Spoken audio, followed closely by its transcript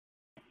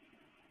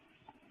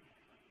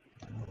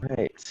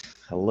Right.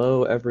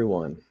 Hello,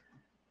 everyone.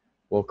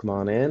 Welcome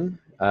on in.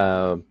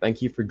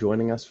 Thank you for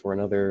joining us for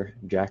another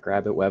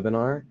Jackrabbit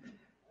webinar.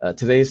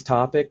 Today's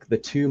topic, the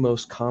two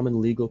most common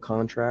legal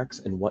contracts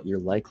and what you're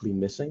likely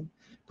missing,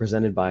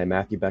 presented by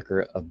Matthew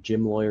Becker of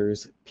Gym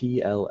Lawyers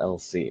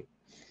PLLC.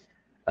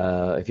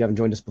 If you haven't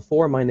joined us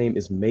before, my name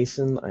is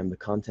Mason. I'm the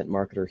content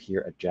marketer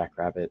here at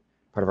Jackrabbit,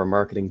 part of our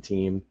marketing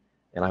team,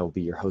 and I will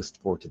be your host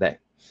for today.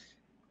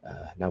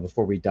 Now,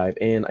 before we dive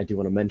in, I do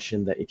want to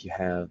mention that if you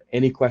have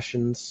any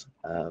questions,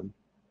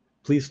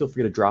 please feel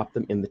free to drop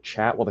them in the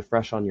chat while they're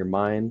fresh on your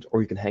mind,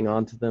 or you can hang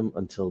on to them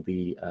until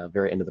the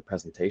very end of the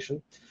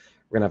presentation.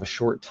 We're going to have a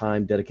short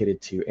time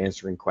dedicated to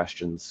answering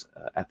questions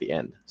at the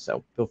end,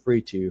 so feel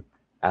free to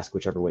ask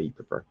whichever way you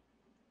prefer.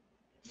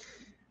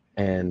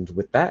 And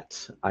with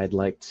that, I'd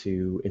like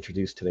to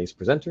introduce today's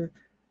presenter,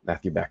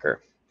 Matthew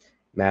Becker.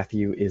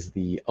 Matthew is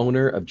the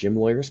owner of Gym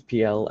Lawyers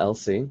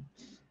PLLC.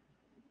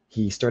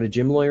 He started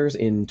Gym Lawyers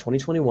in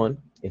 2021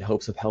 in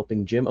hopes of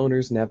helping gym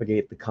owners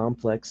navigate the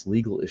complex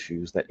legal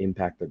issues that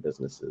impact their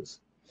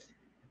businesses.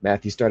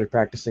 Matthew started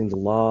practicing the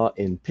law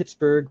in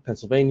Pittsburgh,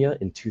 Pennsylvania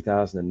in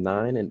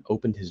 2009 and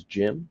opened his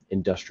gym,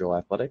 Industrial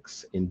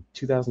Athletics, in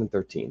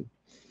 2013.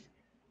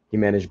 He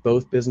managed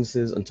both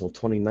businesses until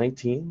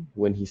 2019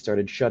 when he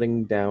started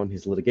shutting down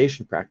his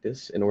litigation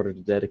practice in order to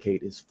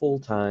dedicate his full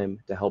time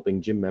to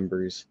helping gym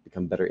members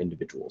become better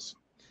individuals.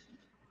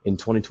 In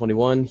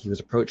 2021, he was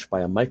approached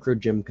by a micro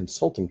gym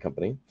consulting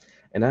company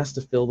and asked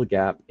to fill the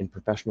gap in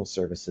professional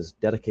services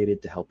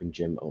dedicated to helping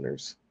gym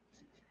owners.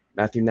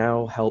 Matthew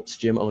now helps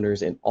gym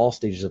owners in all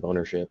stages of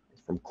ownership,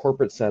 from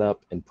corporate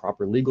setup and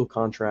proper legal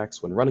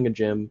contracts when running a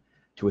gym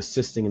to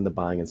assisting in the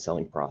buying and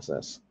selling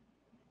process.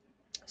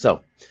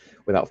 So,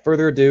 without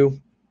further ado,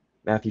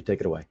 Matthew, take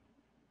it away.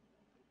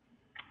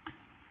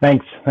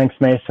 Thanks,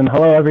 Mason.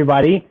 Hello,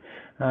 everybody.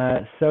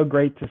 So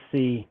great to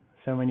see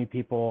so many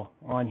people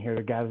on here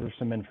to gather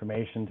some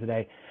information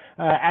today.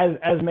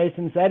 As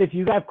Mason said, if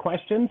you have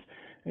questions,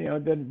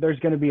 there's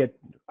going to be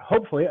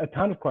hopefully a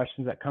ton of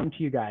questions that come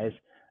to you guys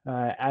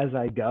as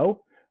I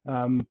go.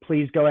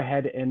 Please go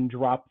ahead and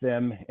drop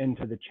them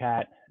into the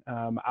chat.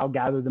 I'll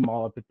gather them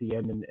all up at the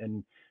end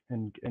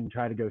and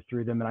try to go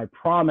through them. And I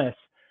promise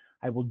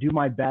I will do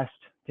my best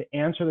to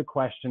answer the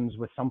questions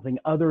with something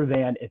other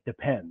than "it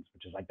depends,"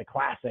 which is like the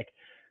classic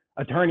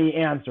attorney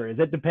answer is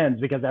 "it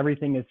depends," because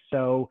everything is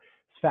so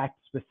fact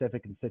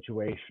specific and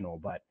situational.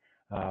 But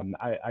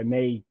I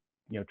may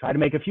try to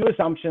make a few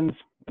assumptions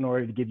in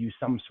order to give you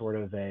some sort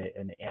of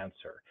an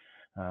answer.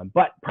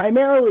 But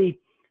primarily,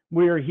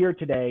 we're here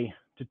today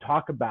to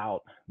talk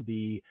about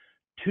the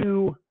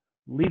two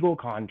legal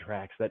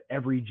contracts that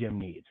every gym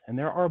needs. And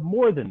there are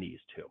more than these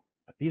two,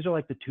 but these are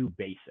like the two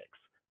basics,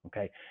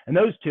 okay? And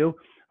those two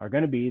are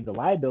going to be the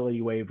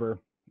liability waiver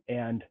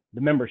and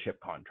the membership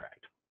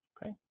contract,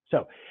 okay?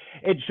 So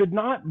it should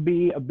not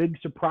be a big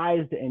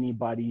surprise to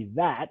anybody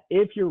that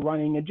if you're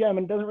running a gym,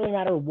 and it doesn't really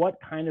matter what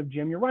kind of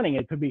gym you're running,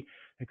 it could be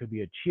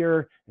a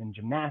cheer and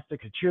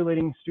gymnastics, a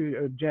cheerleading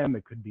gym,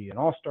 it could be an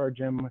all-star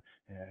gym,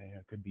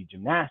 it could be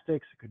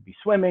gymnastics, it could be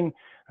swimming,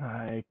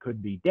 it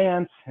could be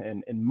dance.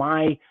 And in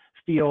my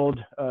field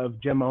of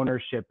gym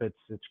ownership,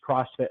 it's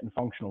CrossFit and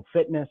functional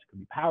fitness, it could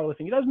be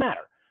powerlifting, it doesn't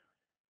matter.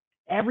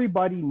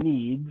 Everybody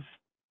needs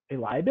a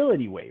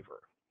liability waiver.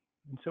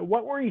 And so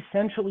what we're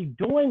essentially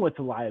doing with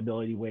the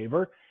liability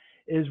waiver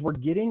is we're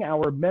getting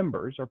our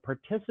members or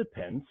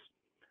participants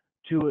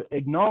to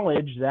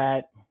acknowledge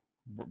that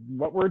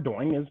what we're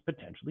doing is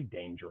potentially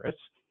dangerous,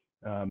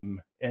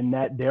 and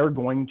that they're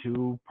going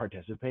to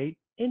participate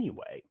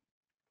anyway.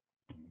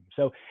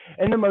 So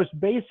in the most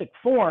basic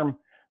form,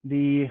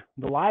 the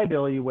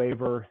liability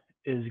waiver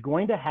is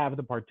going to have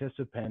the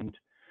participant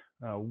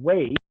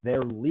waive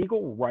their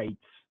legal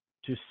rights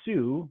to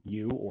sue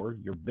you or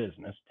your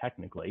business,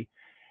 technically,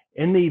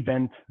 in the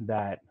event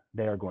that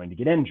they are going to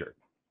get injured,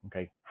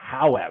 okay?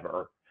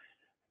 However,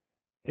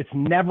 it's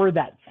never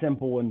that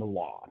simple in the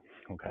law,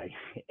 okay?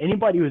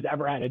 Anybody who's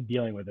ever had a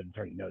dealing with an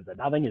attorney knows that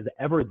nothing is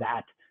ever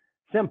that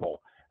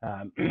simple.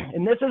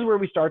 And this is where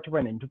we start to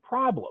run into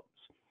problems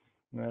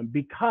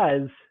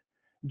because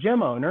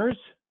gym owners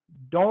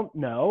don't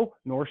know,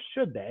 nor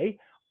should they,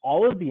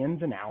 all of the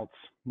ins and outs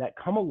that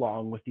come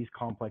along with these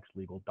complex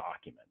legal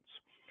documents.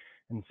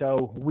 And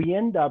so we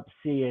end up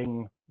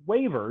seeing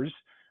waivers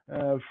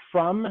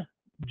from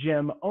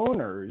gym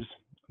owners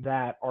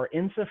that are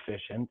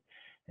insufficient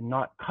and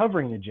not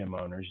covering the gym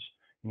owners.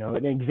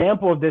 An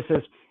example of this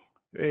is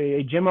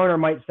a gym owner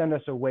might send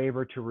us a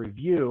waiver to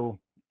review,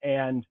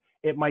 and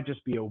it might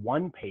just be a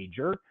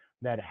one-pager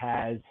that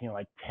has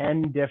like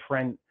 10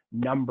 different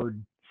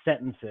numbered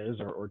sentences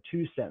or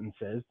two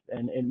sentences,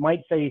 and it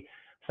might say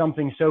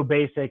something so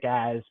basic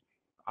as,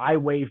 "I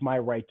waive my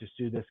right to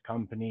sue this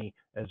company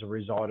as a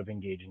result of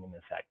engaging in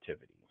this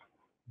activity,"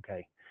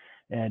 okay?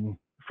 And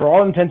for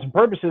all intents and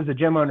purposes, the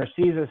gym owner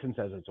sees this and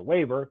says, "It's a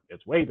waiver,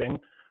 it's waiving,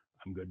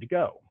 I'm good to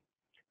go."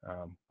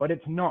 But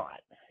it's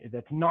not.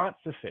 That's not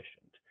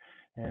sufficient.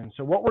 And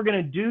so what we're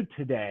going to do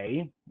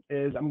today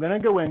is I'm going to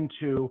go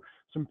into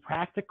some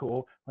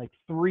practical, like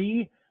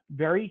 3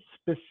 very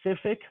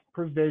specific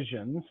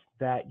provisions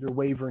that your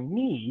waiver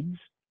needs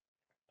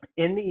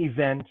in the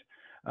event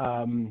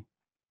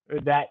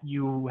that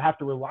you have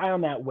to rely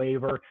on that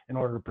waiver in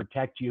order to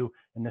protect you.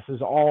 And this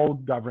is all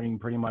governing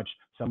pretty much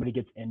somebody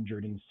gets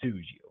injured and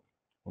sues you.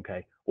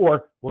 Okay.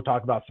 Or we'll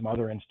talk about some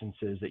other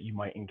instances that you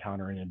might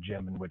encounter in a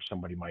gym in which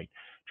somebody might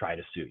try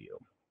to sue you.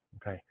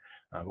 Okay.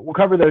 But we'll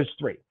cover those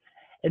three.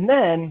 And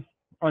then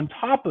on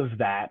top of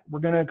that, we're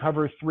going to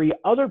cover three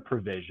other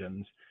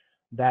provisions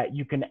that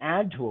you can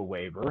add to a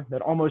waiver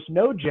that almost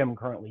no gym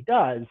currently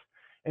does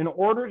in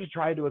order to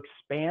try to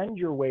expand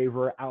your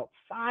waiver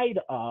outside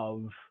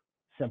of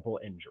simple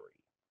injury.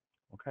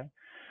 Okay.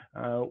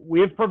 We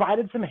have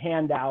provided some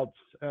handouts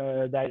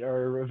that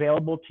are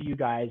available to you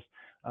guys.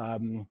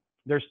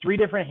 There's three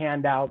different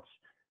handouts.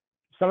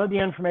 Some of the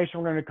information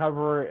we're going to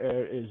cover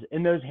is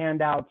in those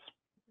handouts.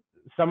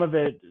 Some of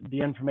it, the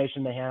information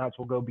in the handouts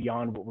will go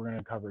beyond what we're going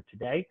to cover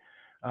today.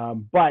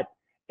 But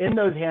in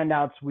those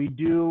handouts, we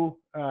do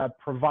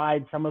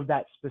provide some of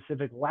that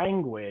specific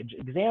language,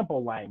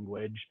 example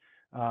language,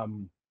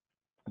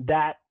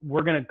 that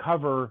we're going to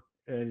cover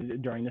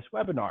during this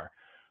webinar.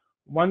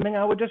 One thing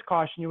I would just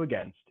caution you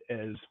against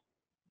is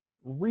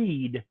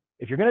read.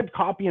 If you're going to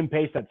copy and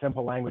paste that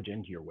simple language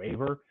into your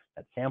waiver,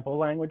 that sample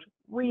language,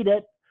 read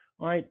it.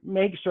 All right,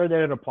 make sure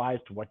that it applies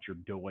to what you're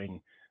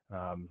doing.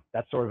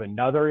 That's sort of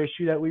another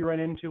issue that we run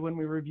into when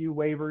we review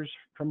waivers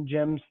from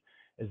gyms,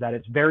 is that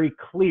it's very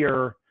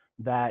clear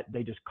that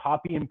they just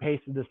copy and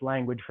pasted this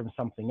language from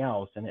something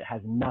else and it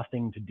has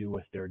nothing to do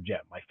with their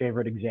gym. My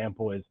favorite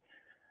example is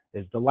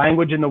the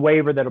language in the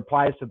waiver that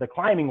applies to the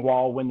climbing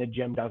wall when the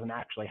gym doesn't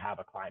actually have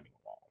a climbing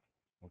wall.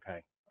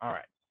 Okay, all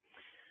right.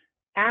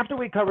 After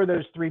we cover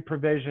those three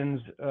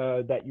provisions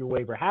that your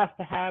waiver has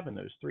to have and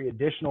those three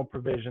additional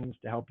provisions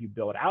to help you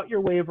build out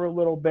your waiver a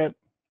little bit,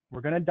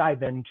 we're going to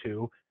dive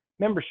into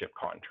membership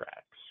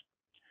contracts.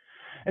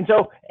 And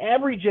so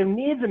every gym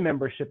needs a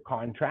membership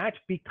contract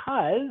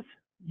because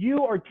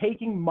you are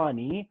taking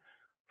money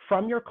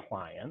from your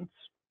clients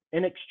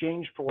in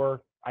exchange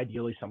for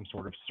ideally some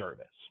sort of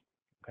service.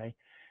 Okay.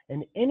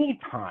 And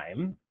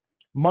anytime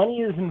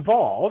money is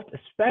involved,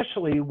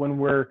 especially when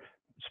we're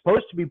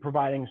supposed to be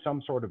providing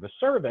some sort of a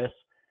service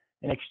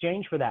in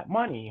exchange for that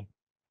money,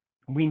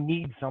 we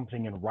need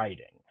something in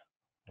writing.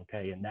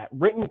 Okay. And that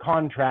written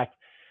contract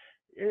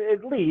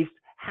at least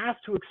has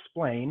to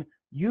explain,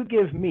 you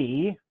give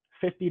me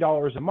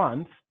 $50 a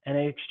month, and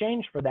in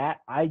exchange for that,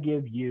 I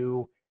give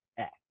you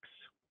X.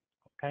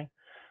 Okay.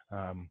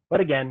 But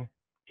again,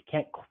 it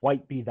can't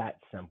quite be that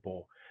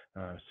simple.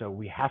 So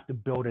we have to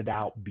build it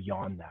out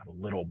beyond that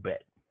a little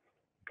bit.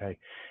 Okay.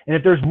 And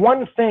if there's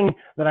one thing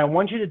that I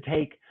want you to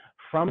take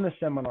from the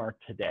seminar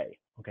today,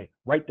 okay,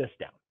 write this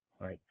down.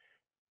 All right.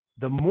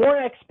 The more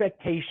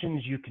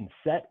expectations you can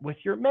set with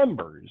your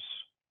members,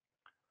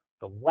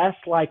 the less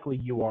likely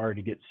you are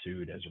to get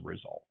sued as a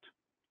result.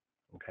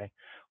 Okay.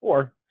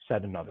 Or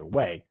said another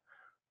way,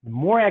 the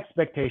more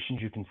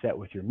expectations you can set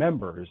with your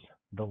members,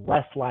 the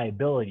less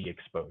liability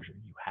exposure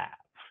you have.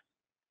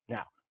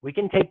 Now, we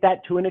can take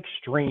that to an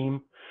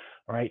extreme,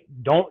 all right?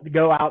 Don't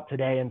go out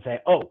today and say,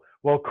 oh,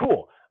 well,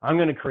 cool, I'm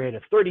going to create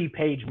a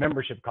 30-page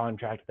membership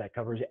contract that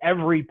covers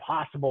every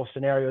possible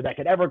scenario that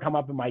could ever come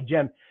up in my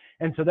gym.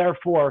 And so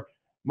therefore,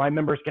 my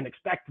members can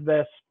expect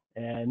this,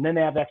 and then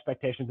they have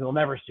expectations and they'll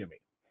never sue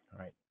me, all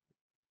right?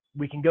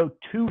 We can go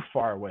too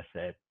far with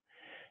it,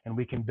 and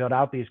we can build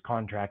out these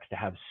contracts to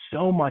have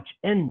so much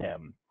in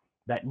them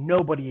that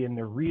nobody in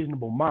their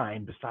reasonable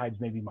mind, besides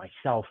maybe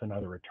myself and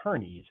other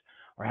attorneys,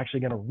 are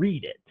actually going to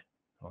read it.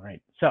 All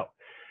right. So,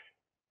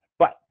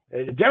 but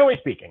generally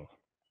speaking,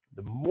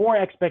 the more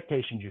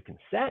expectations you can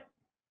set,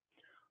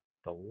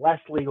 the less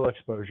legal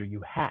exposure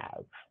you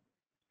have.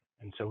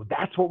 And so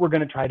that's what we're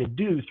going to try to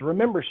do through a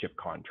membership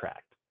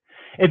contract.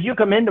 If you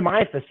come into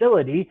my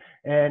facility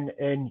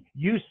and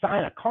you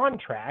sign a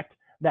contract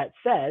that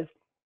says,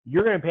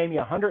 you're going to pay me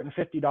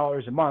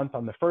 $150 a month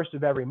on the first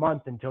of every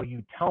month until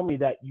you tell me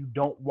that you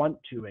don't want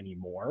to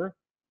anymore,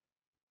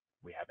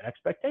 we have an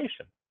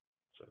expectation.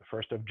 So the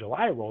 1st of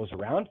July rolls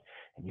around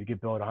and you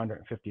get billed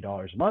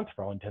 $150 a month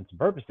for all intents and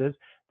purposes.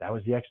 That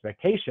was the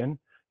expectation.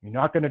 You're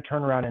not going to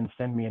turn around and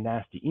send me a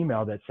nasty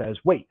email that says,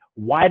 wait,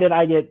 why did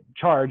I get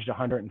charged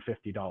 $150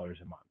 a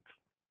month?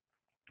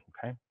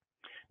 Okay.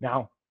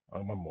 Now,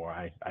 one more.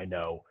 I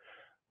know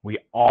we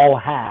all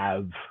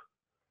have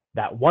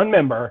that one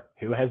member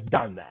who has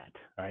done that.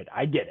 All right,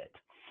 I get it.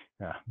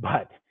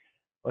 But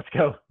let's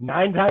go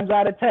 9 times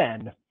out of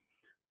 10,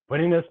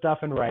 putting this stuff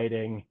in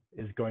writing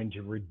is going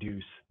to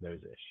reduce those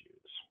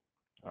issues.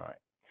 All right.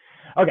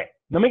 Okay,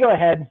 let me go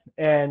ahead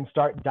and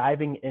start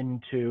diving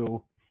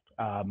into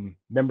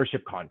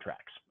membership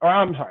contracts. Or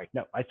I'm sorry,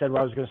 no, I said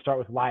I was going to start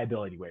with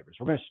liability waivers.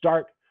 We're going to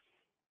start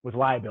with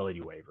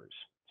liability waivers.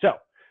 So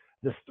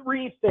the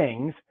 3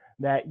 things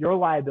that your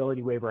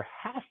liability waiver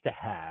has to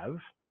have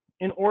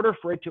in order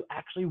for it to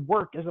actually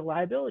work as a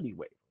liability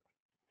waiver.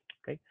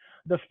 Okay.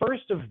 The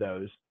first of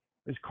those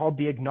is called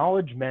the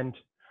acknowledgement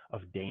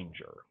of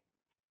danger.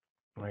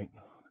 Right.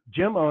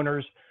 Gym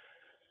owners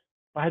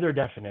by their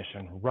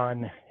definition,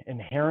 run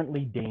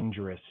inherently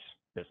dangerous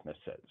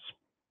businesses.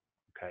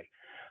 Okay.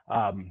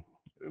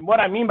 What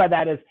I mean by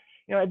that is,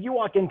 if you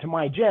walk into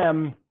my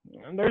gym,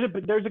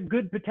 there's a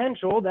good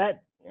potential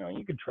that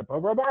you could trip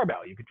over a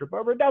barbell, you could trip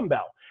over a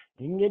dumbbell,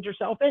 you can get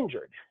yourself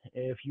injured.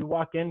 If you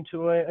walk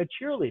into a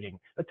cheerleading,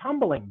 a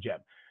tumbling gym,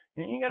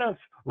 you're gonna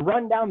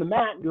run down the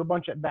mat and do a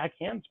bunch of back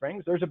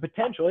handsprings. There's a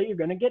potential that you're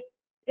gonna get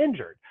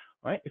injured,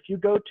 right? If you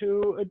go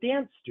to a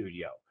dance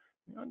studio,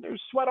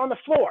 there's sweat on the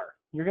floor.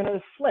 You're going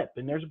to slip,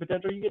 and there's a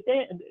potential you get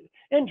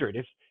injured.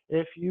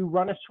 If you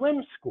run a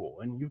swim school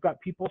and you've got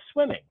people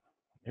swimming,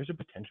 there's a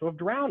potential of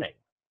drowning.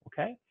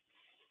 Okay,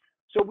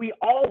 so we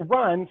all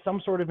run some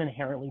sort of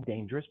inherently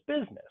dangerous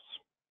business.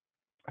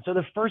 So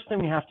the first thing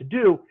we have to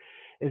do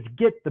is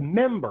get the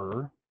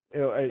member,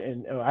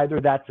 and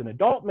either that's an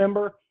adult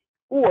member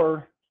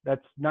or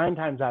that's 9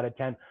 times out of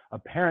 10 a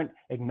parent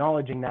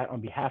acknowledging that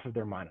on behalf of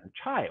their minor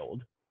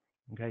child.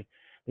 Okay,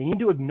 they need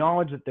to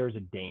acknowledge that there's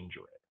a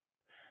danger.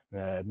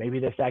 Maybe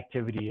this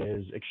activity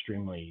is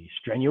extremely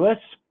strenuous,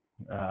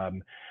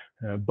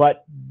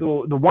 but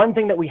the one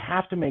thing that we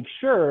have to make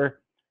sure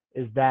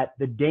is that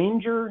the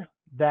danger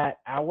that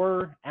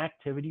our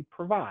activity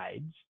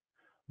provides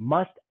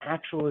must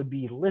actually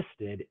be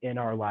listed in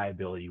our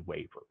liability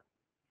waiver.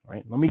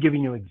 Right? Let me give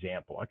you an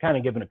example. I've kind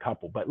of given a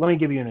couple, but let me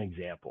give you an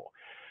example.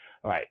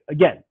 All right.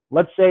 Again,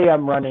 let's say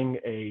I'm running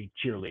a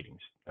cheerleading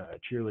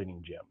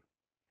gym,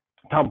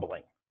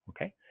 tumbling.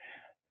 Okay.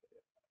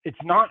 It's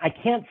not, I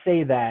can't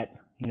say that,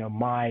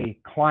 my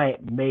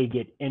client may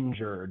get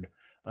injured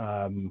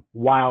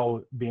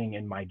while being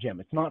in my gym.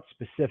 It's not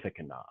specific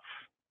enough.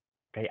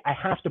 Okay. I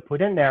have to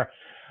put in there,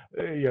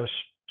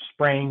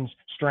 sprains,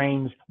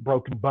 strains,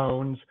 broken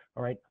bones.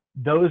 All right.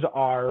 Those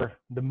are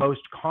the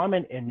most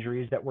common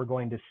injuries that we're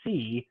going to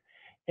see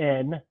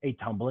in a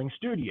tumbling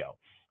studio.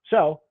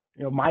 So,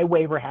 my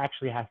waiver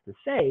actually has to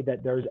say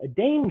that there's a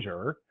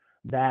danger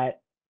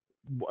that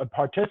a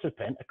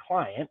participant, a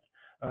client,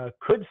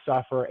 could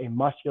suffer a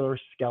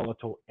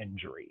musculoskeletal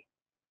injury.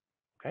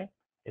 Okay,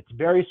 it's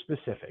very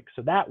specific.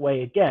 So that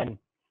way, again,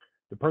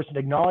 the person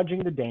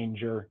acknowledging the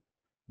danger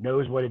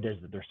knows what it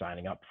is that they're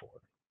signing up for.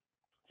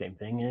 Same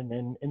thing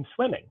in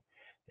swimming.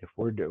 If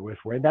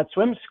we're in that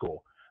swim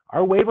school,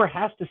 our waiver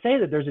has to say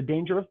that there's a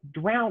danger of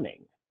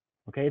drowning.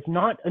 Okay, it's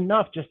not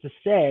enough just to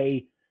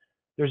say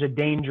there's a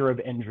danger of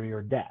injury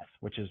or death,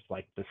 which is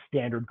like the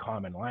standard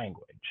common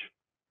language,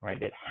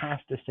 right? It has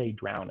to say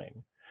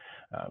drowning.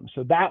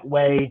 So that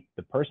way,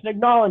 the person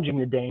acknowledging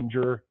the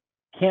danger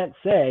can't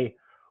say,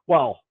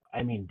 well,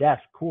 I mean,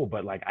 death, cool,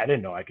 but like, I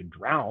didn't know I could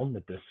drown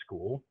at this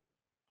school.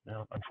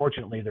 No,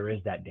 unfortunately, there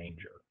is that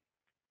danger.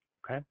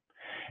 Okay.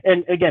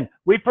 And again,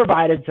 we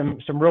provided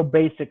some real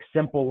basic,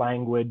 simple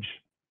language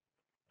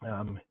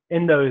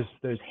in those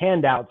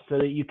handouts so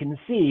that you can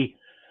see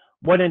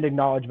what an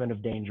acknowledgement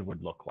of danger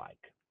would look like.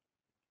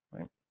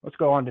 Right? Let's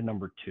go on to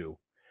number 2.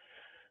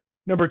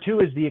 Number 2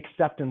 is the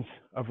acceptance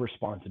of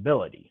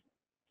responsibility.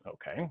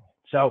 Okay,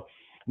 so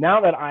now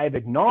that I've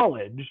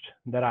acknowledged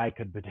that I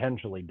could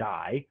potentially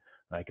die,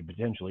 I could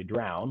potentially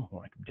drown,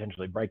 or I could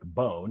potentially break a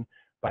bone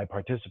by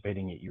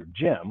participating at your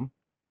gym,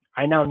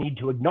 I now need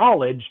to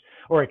acknowledge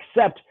or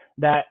accept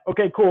that,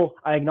 okay, cool,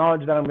 I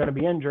acknowledge that I'm going to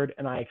be injured,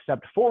 and I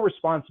accept full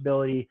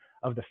responsibility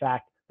of the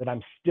fact that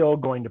I'm still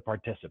going to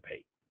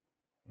participate.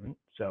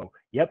 So,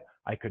 yep,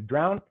 I could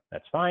drown,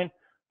 that's fine,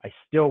 I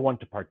still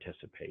want to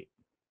participate.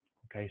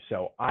 Okay,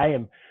 so I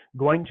am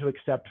going to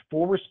accept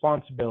full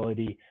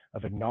responsibility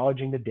of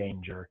acknowledging the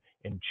danger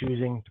and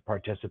choosing to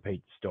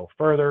participate still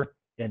further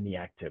in the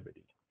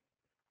activity.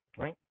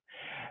 Right?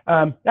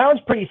 That was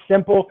pretty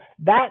simple.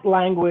 That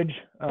language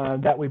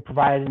that we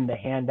provided in the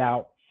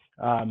handout,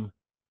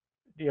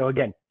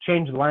 again,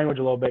 change the language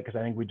a little bit because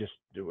I think we just,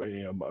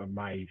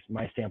 my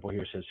sample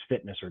here says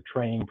fitness or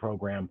training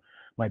program,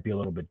 might be a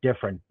little bit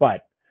different,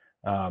 but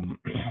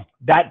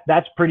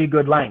that's pretty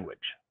good language.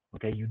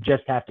 Okay, you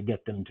just have to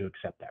get them to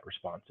accept that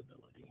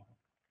responsibility.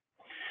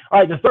 All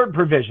right, the third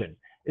provision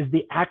is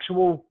the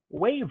actual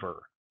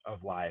waiver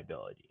of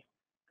liability.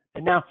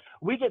 And now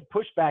we get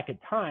pushback at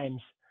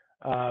times.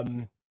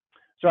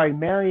 Sorry,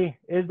 Mary,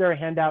 is there a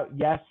handout?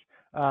 Yes.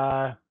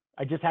 I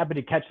just happened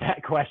to catch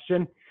that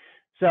question.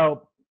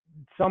 So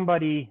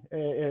somebody,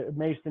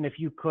 Mason, if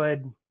you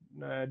could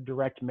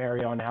direct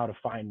Mary on how to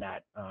find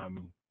that,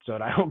 so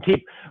that I don't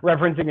keep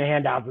referencing the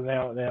handouts and they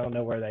don't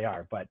know where they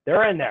are. But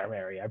they're in there,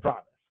 Mary, I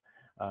promise.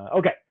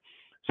 Okay,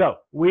 so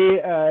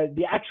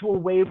the actual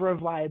waiver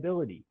of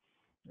liability.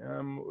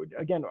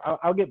 Again,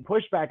 I'll get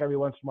pushback every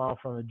once in a while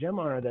from a gym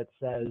owner that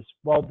says,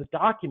 well, the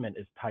document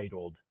is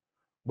titled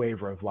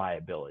waiver of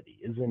liability.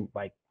 Isn't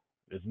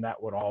that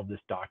what all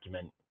this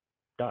document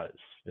does,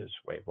 is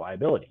waive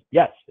liability?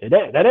 Yes, it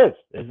is. That is.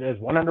 It is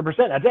 100%.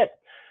 That's it.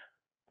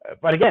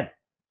 But again,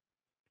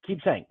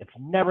 keep saying it's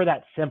never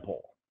that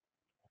simple.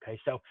 Okay,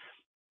 so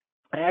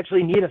I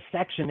actually need a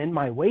section in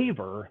my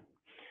waiver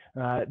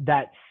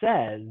that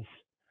says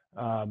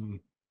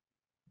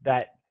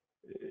that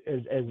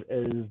as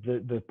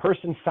the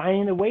person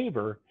signing the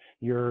waiver,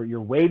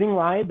 you're waiving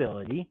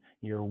liability,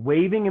 You're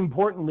waiving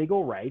important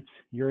legal rights,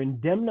 you're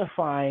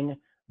indemnifying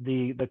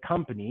the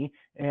company,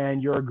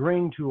 and you're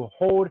agreeing to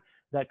hold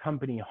that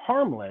company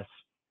harmless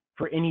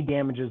for any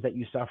damages that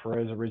you suffer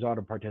as a result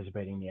of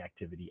participating in the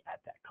activity at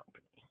that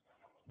company.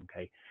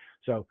 Okay,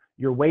 so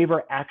your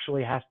waiver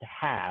actually has to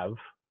have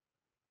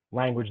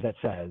language that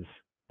says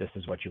this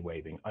is what you're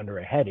waiving under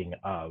a heading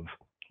of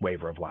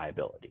waiver of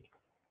liability.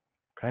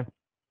 Okay,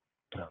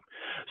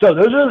 so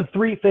those are the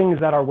three things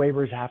that our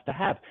waivers have to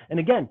have. And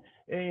again,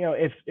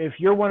 if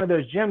you're one of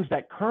those gyms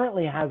that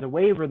currently has a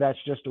waiver that's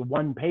just a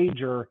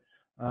one-pager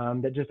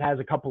that just has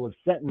a couple of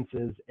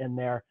sentences in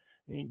there,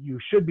 you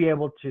should be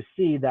able to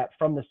see that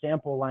from the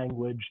sample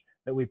language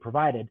that we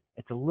provided,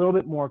 it's a little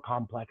bit more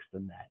complex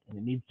than that, and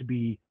it needs to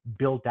be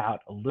built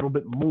out a little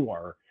bit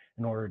more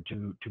in order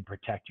to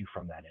protect you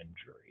from that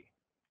injury.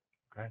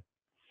 Okay,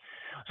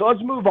 so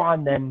let's move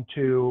on then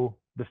to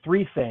the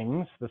three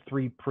things, the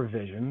three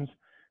provisions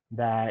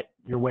that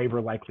your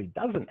waiver likely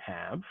doesn't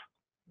have,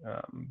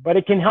 but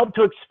it can help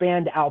to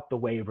expand out the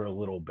waiver a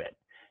little bit.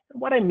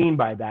 And what I mean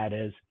by that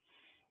is,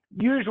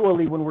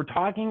 usually when we're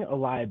talking a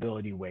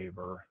liability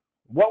waiver,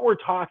 what we're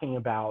talking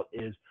about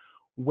is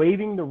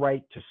waiving the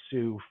right to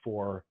sue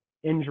for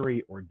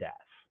injury or death.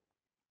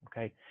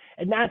 Okay,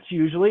 and that's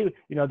usually,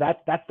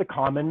 that's the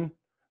common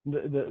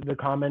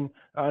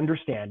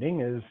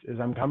understanding is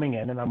I'm coming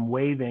in and I'm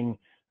waiving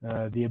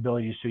the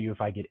ability to sue you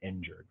if I get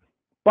injured.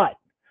 But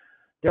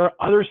there are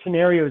other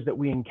scenarios that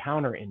we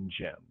encounter in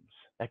gyms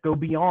that go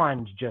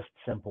beyond just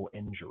simple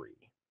injury.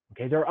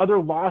 Okay, there are other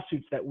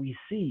lawsuits that we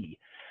see.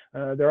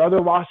 There are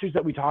other lawsuits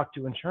that we talk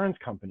to insurance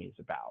companies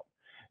about.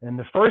 And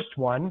the first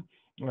one,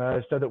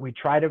 so that we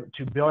try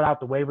to build out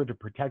the waiver to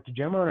protect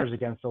gym owners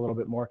against a little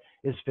bit more,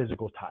 is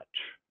physical touch,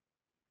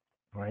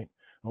 right?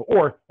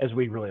 Or as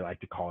we really like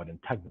to call it in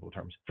technical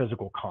terms,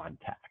 physical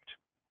contact,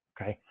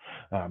 okay?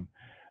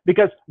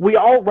 Because we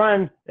all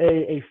run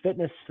a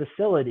fitness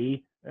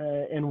facility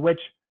in which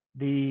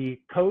the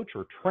coach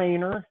or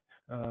trainer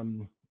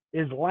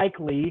is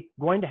likely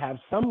going to have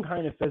some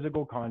kind of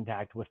physical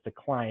contact with the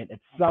client at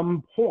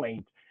some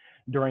point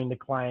during the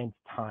client's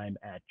time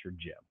at your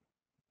gym,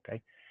 okay?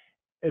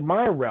 In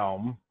my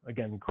realm,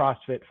 again,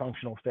 CrossFit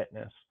functional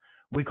fitness,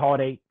 we call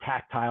it a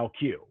tactile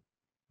cue,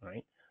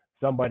 right?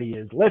 Somebody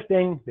is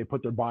lifting, they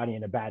put their body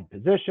in a bad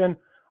position.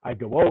 I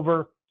go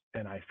over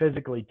and I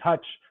physically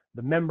touch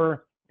the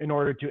member in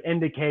order to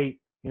indicate,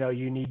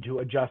 you need to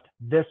adjust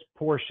this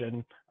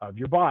portion of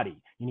your body.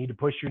 You need to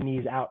push your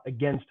knees out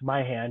against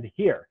my hand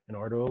here in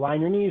order to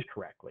align your knees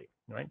correctly,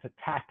 right? It's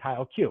a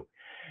tactile cue.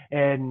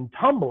 And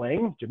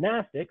tumbling,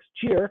 gymnastics,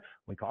 cheer,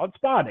 we call it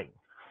spotting.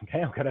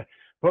 Okay, I'm gonna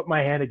put my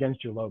hand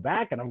against your low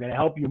back and I'm gonna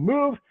help you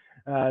move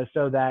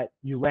so that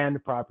you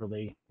land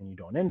properly and you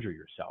don't injure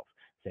yourself.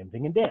 Same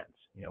thing in dance.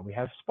 We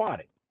have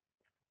spotting.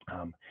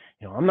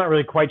 I'm not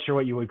really quite sure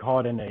what you would call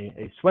it in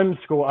a swim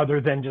school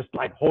other than just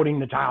like holding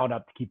the child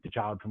up to keep the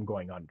child from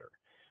going under,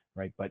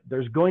 right? But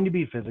there's going to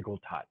be physical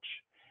touch.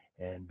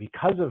 And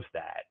because of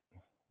that,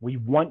 we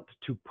want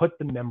to put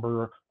the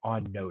member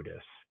on notice,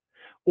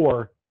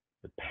 or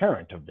the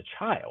parent of the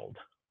child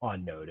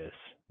on notice,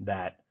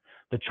 that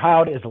the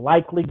child is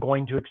likely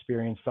going to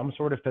experience some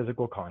sort of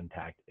physical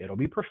contact. It'll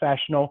be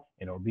professional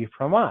and it'll be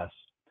from us,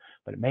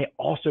 but it may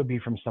also be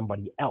from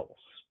somebody else,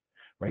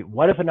 right?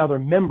 What if another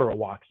member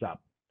walks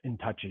up and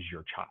touches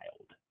your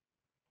child?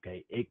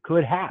 Okay, it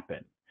could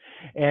happen.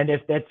 And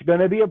if that's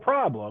going to be a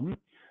problem,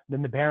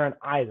 then the parent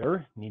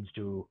either needs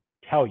to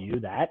tell you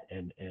that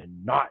and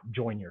not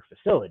join your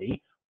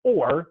facility,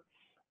 or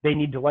they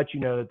need to let you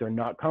know that they're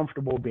not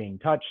comfortable being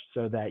touched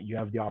so that you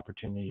have the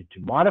opportunity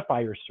to modify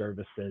your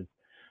services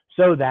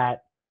so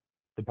that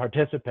the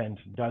participant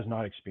does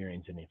not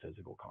experience any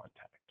physical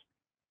contact.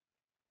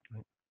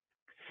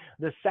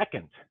 The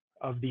second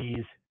of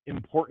these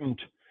important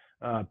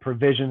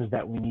provisions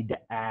that we need to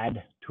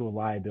add to a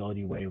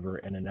liability waiver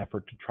in an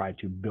effort to try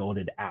to build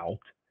it out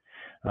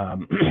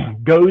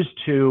goes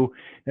to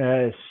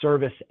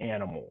service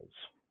animals.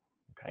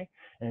 Okay,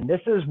 and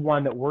this is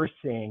one that we're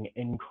seeing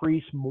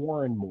increase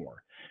more and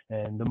more.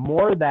 And the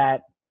more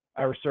that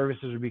our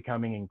services are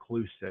becoming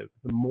inclusive,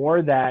 the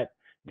more that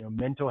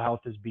mental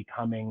health is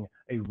becoming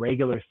a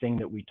regular thing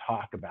that we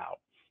talk about,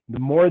 the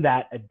more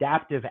that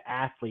adaptive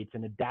athletes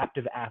and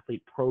adaptive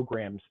athlete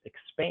programs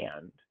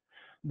expand,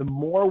 the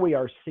more we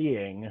are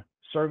seeing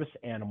service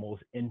animals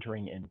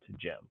entering into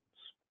gyms.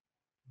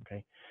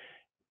 Okay,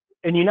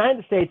 in the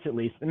United States, at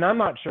least, and I'm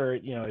not sure,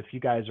 if you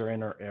guys are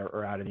in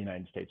or out of the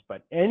United States,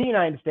 but in the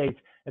United States,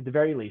 at the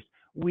very least,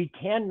 we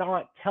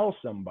cannot tell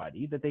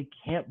somebody that they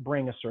can't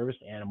bring a service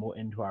animal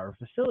into our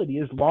facility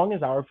as long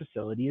as our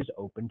facility is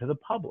open to the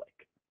public.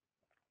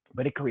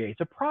 But it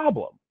creates a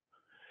problem,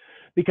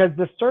 because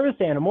the service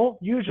animal,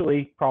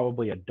 usually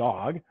probably a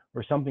dog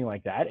or something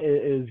like that,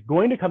 is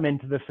going to come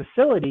into the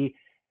facility,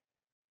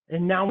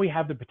 and now we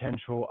have the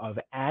potential of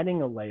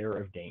adding a layer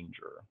of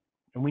danger,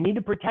 and we need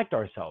to protect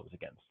ourselves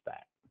against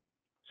that.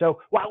 So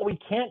while we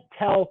can't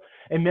tell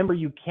a member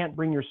you can't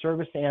bring your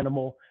service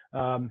animal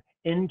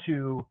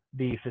into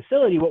the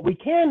facility, what we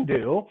can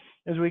do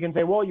is we can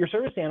say, well, your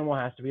service animal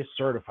has to be a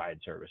certified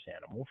service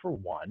animal for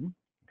one.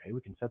 Okay,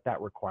 we can set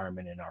that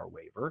requirement in our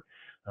waiver.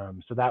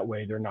 So that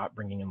way they're not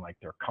bringing in like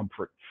their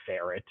comfort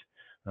ferret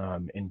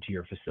into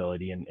your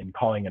facility and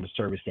calling it a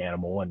service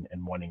animal and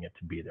wanting it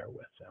to be there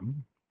with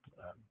them.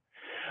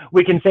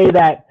 We can say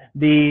that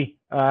the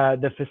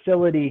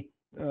facility,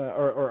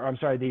 or I'm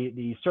sorry,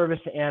 the service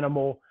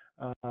animal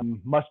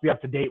must be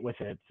up to date with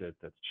its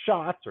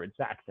shots or its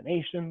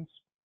vaccinations.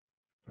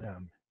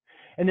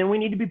 And then we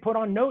need to be put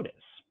on notice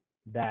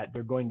that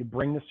they're going to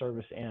bring the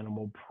service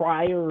animal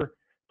prior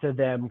to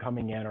them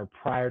coming in or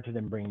prior to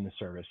them bringing the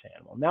service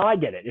animal. Now, I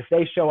get it. If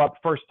they show up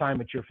first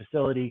time at your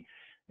facility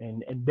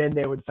and then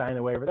they would sign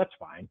the waiver, that's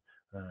fine.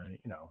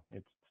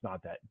 It's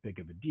not that big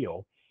of a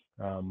deal.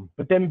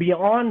 But then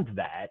beyond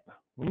that,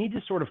 we need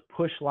to sort of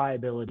push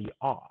liability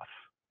off.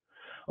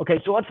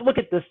 Okay, so let's look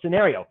at this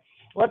scenario.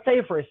 Let's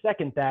say for a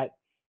second that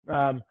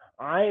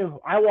I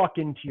walk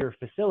into your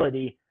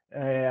facility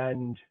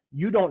and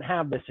you don't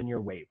have this in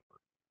your waiver,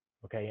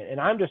 okay?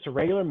 And I'm just a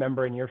regular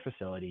member in your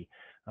facility,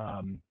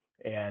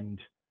 and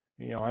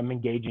I'm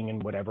engaging in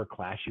whatever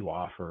class you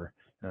offer,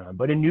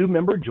 but a new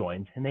member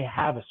joins and they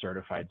have a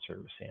certified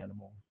service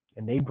animal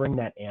and they bring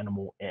that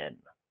animal in,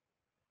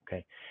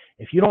 okay?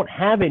 If you don't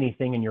have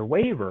anything in your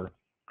waiver,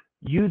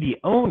 you, the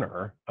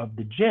owner of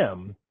the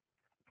gym,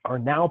 are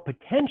now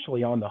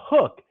potentially on the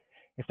hook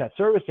if that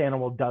service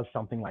animal does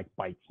something like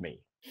bites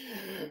me.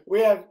 We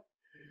have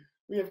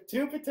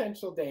two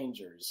potential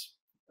dangers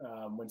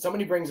when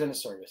somebody brings in a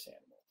service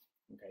animal.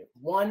 Okay,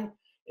 one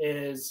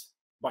is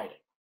biting,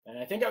 and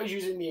I think I was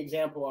using the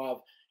example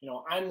of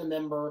I'm the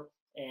member,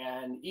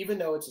 and even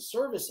though it's a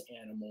service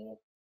animal,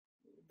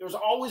 there's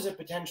always a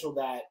potential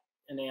that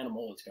an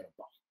animal is going to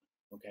bite.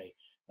 Okay,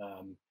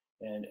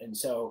 and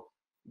so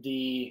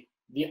the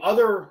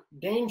other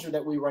danger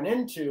that we run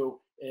into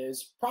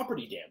is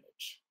property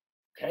damage.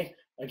 Okay,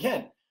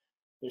 again,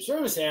 they're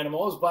service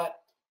animals, but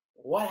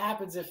what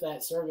happens if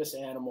that service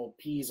animal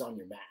pees on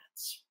your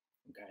mats?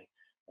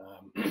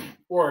 Okay,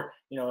 or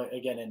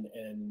again,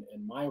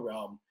 in my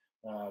realm,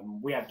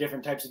 we have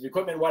different types of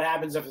equipment. What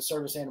happens if a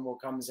service animal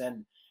comes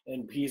in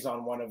and pees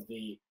on one of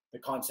the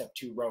Concept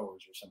 2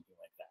 rowers or something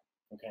like that?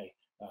 Okay,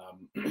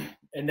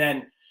 and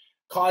then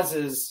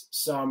causes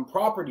some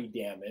property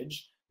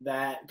damage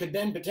that could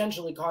then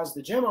potentially cause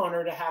the gym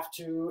owner to have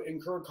to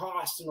incur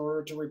costs in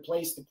order to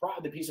replace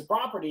the piece of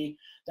property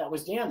that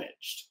was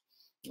damaged.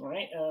 All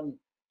right.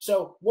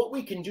 So what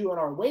we can do in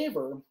our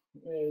waiver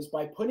is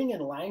by putting in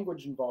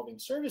language involving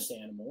service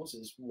animals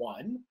is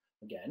one,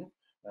 again,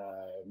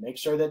 make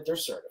sure that they're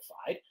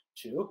certified.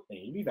 Two, they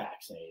need to be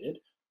vaccinated.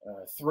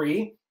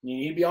 Three, you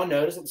need to be on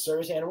notice that the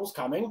service animal is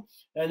coming.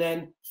 And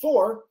then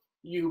four,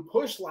 you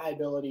push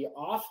liability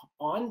off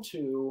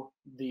onto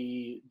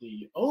the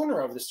owner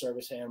of the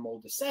service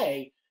animal to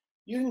say,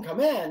 you can come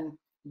in,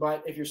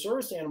 but if your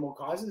service animal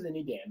causes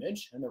any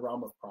damage in the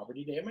realm of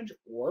property damage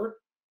or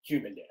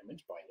human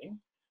damage, biting,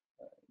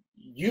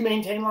 you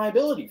maintain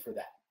liability for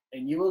that.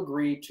 And you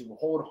agree to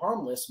hold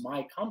harmless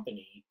my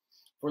company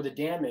for the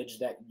damage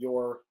that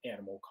your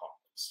animal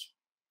caused.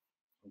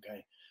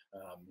 Okay.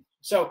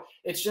 So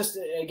it's just,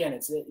 again,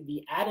 it's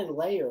the added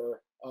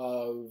layer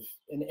of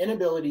an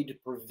inability to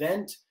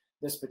prevent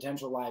this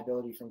potential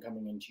liability from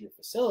coming into your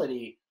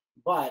facility,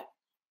 but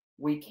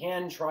we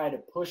can try to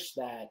push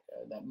that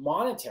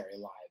monetary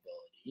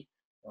liability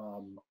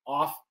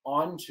off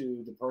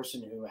onto the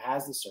person who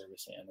has the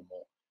service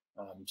animal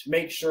to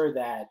make sure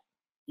that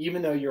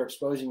even though you're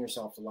exposing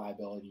yourself to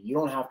liability, you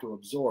don't have to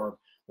absorb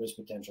those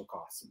potential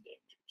costs and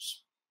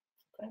dangers.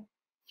 Okay.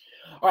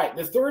 All right.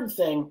 The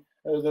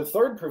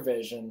third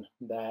provision,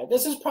 that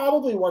this is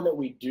probably one that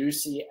we do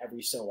see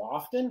every so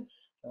often,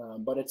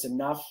 but it's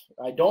enough.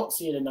 I don't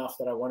see it enough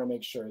that I want to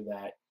make sure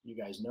that you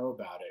guys know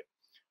about it.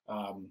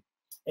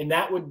 And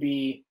that would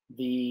be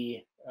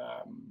the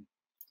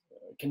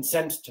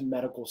consent to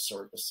medical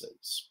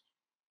services.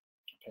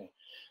 Okay.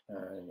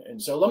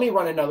 And so let me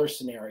run another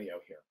scenario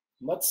here.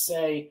 Let's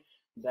say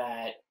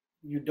that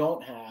you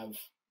don't have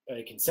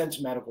a consent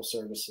to medical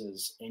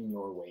services in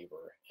your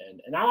waiver.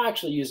 And I'll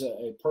actually use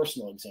a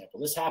personal example.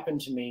 This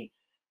happened to me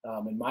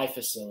in my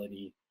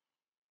facility,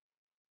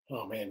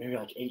 oh man, maybe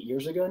like 8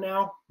 years ago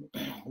now.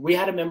 We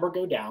had a member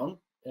go down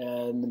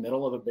in the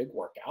middle of a big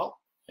workout.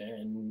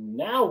 And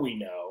now we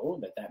know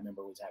that that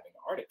member was having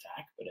a heart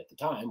attack, but at the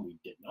time we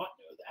did not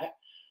know that.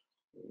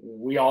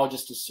 We all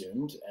just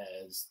assumed,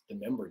 as the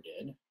member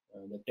did,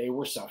 that they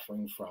were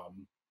suffering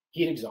from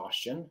heat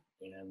exhaustion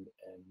and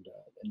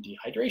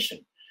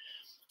dehydration.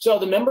 So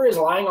the member is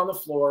lying on the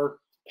floor,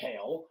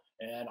 pale,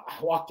 and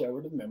I walked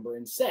over to the member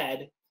and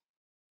said,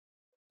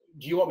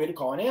 "Do you want me to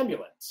call an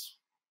ambulance?"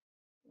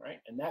 Right?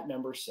 And that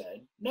member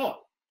said, "No."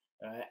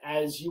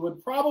 As you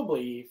would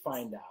probably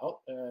find out,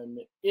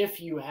 if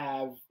you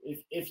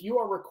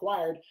are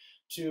required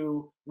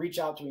to reach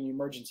out to an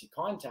emergency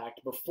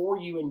contact before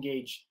you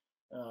engage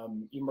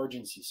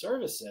emergency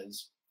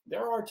services,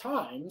 there are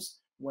times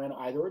when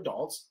either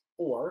adults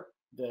or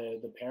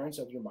the parents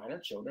of your minor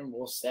children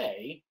will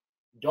say,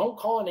 don't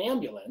call an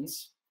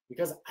ambulance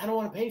because I don't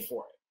want to pay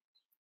for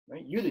it.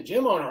 Right? You, the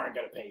gym owner, aren't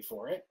going to pay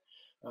for it.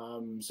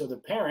 So the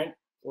parent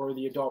or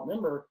the adult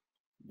member,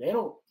 they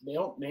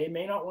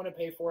may not want to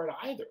pay for it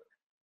either.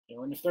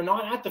 And if they're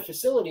not at the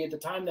facility at the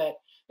time that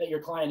your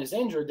client is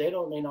injured, they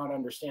may not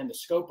understand the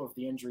scope of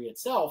the injury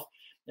itself,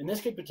 and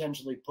this could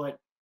potentially put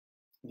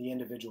the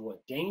individual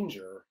at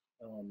danger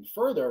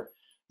further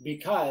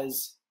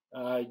because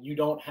you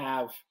don't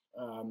have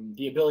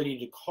the ability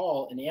to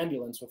call an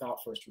ambulance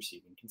without first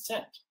receiving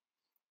consent.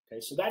 Okay,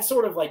 so that's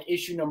sort of like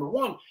issue number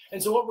one.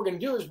 And so what we're going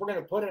to do is we're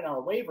going to put in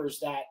our waivers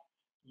that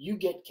you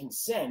get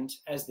consent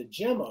as the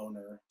gym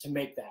owner to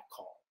make that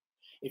call.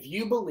 If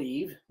you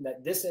believe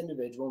that this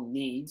individual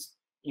needs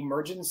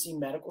emergency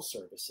medical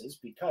services,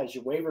 because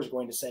your waiver is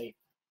going to say,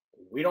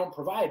 we don't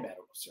provide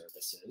medical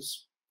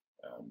services,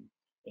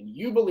 and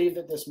you believe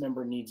that this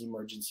member needs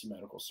emergency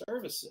medical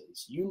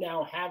services, you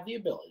now have the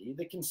ability,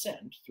 the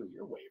consent through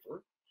your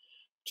waiver,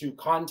 to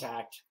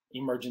contact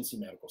emergency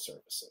medical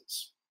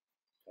services.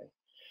 Okay.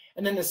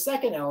 And then the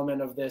second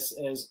element of this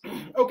is,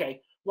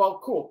 okay,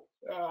 well, cool.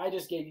 I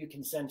just gave you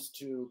consent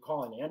to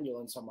call an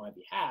ambulance on my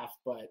behalf,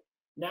 but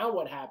now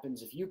what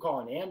happens if you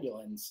call an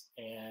ambulance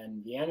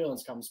and the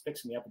ambulance comes,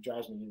 picks me up and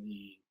drives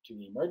me to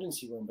the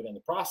emergency room, but in the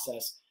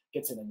process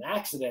gets in an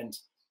accident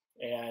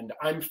and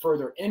I'm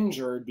further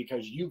injured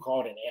because you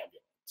called an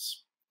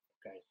ambulance,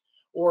 okay?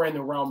 Or in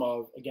the realm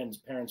of, again,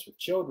 parents with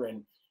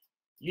children,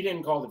 you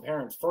didn't call the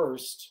parent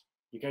first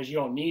because you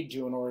don't need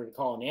to in order to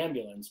call an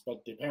ambulance,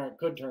 but the parent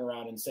could turn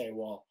around and say,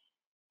 well,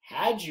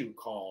 had you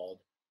called,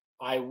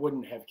 I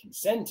wouldn't have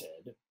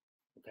consented,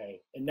 okay?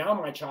 And now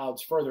my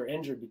child's further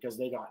injured because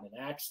they got in an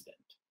accident.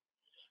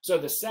 So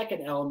the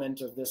second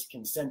element of this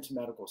consent to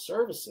medical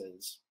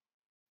services,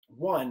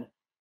 one,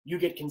 you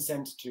get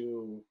consent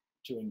to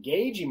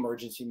engage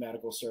emergency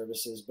medical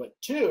services, but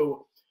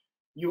two,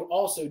 you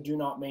also do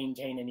not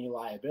maintain any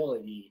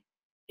liability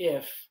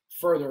if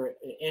further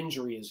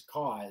injury is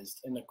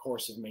caused in the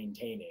course of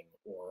maintaining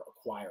or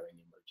acquiring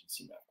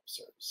emergency medical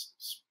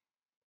services.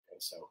 Okay,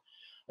 so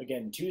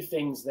again, two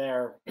things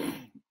there,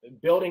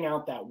 building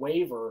out that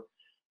waiver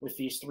with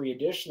these three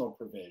additional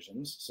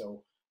provisions.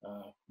 So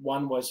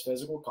one was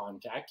physical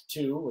contact,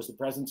 two was the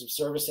presence of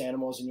service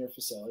animals in your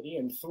facility,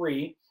 and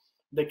three,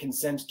 the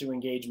consent to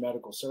engage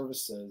medical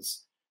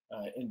services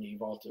in the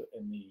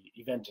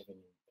event of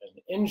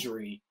an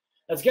injury.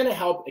 That's going to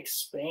help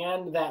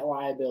expand that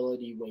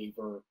liability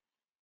waiver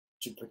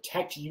to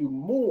protect you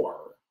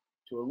more,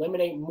 to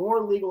eliminate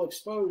more legal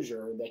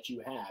exposure that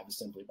you have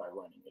simply by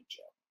running a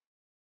gym.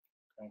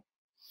 Okay.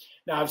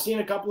 Now, I've seen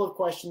a couple of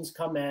questions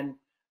come in.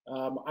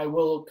 I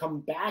will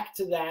come back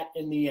to that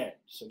in the end,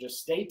 so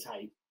just stay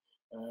tight.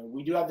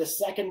 We do have the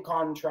second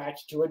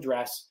contract to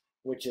address,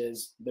 which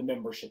is the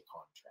membership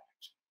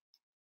contract.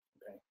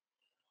 Okay.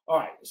 All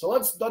right, so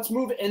let's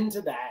move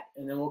into that,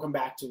 and then we'll come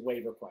back to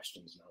waiver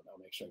questions, and I'll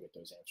make sure I get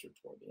those answered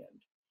toward the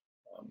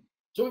end.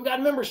 So we've got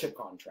a membership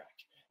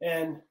contract,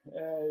 and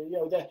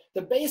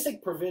the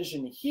basic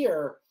provision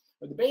here,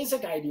 or the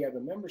basic idea of a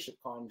membership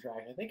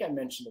contract, I think I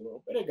mentioned a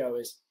little bit ago,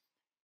 is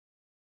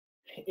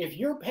if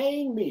you're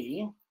paying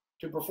me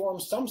to perform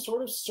some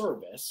sort of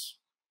service,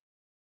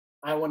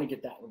 I want to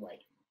get that in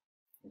writing.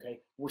 Okay,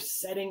 we're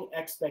setting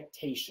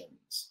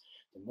expectations.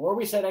 The more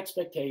we set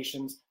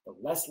expectations, the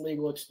less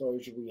legal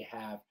exposure we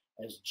have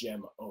as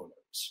gym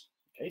owners.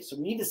 Okay, so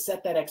we need to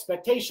set that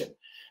expectation.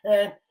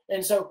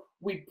 And so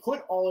we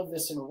put all of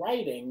this in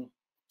writing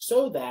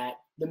so that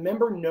the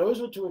member knows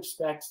what to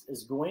expect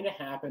is going to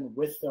happen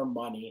with their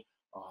money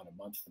on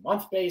a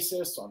month-to-month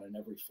basis, on an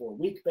every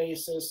 4-week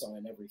basis, on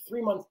an every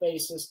 3-month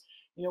basis,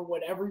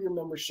 whatever your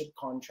membership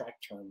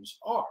contract terms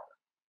are.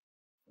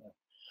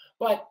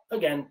 But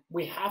again,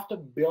 we have to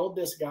build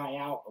this guy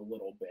out a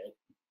little bit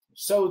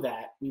so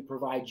that we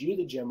provide you,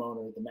 the gym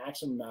owner, the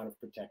maximum amount of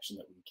protection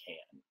that we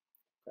can.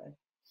 Okay.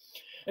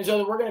 And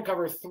so we're going to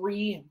cover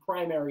 3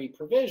 primary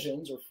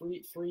provisions or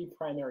 3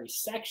 primary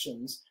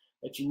sections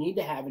that you need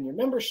to have in your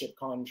membership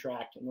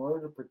contract in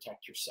order to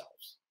protect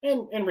yourselves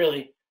and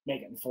really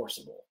make it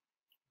enforceable.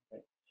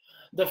 Okay.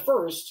 The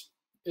first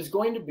is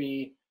going to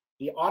be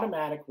the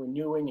automatic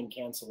renewing and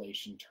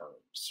cancellation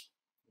terms.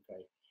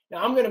 Okay.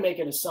 Now I'm going to make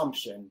an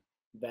assumption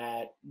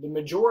that the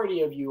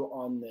majority of you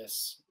on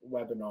this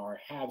webinar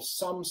have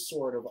some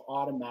sort of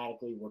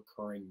automatically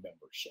recurring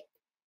membership.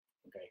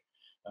 Okay.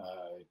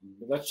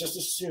 Let's just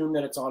assume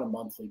that it's on a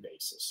monthly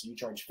basis. You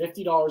charge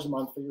 $50 a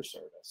month for your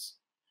service.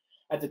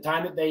 At the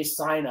time that they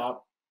sign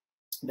up,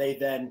 they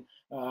then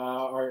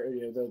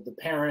the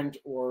parent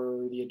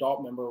or the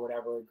adult member or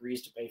whatever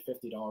agrees to pay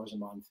 $50 a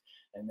month,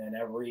 and then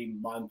every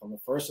month on the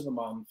first of the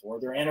month or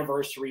their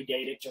anniversary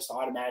date, it just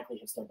automatically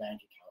hits their bank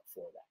account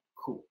for that.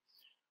 Cool.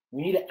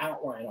 We need to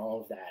outline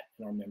all of that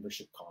in our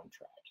membership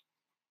contract.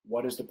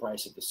 What is the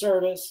price of the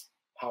service?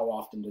 How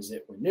often does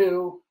it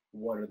renew?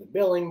 What are the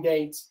billing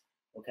dates?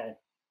 Okay.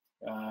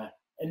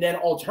 And then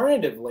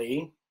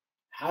alternatively,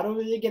 how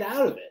do they get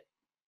out of it?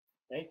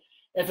 Okay.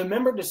 If a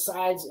member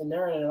decides, and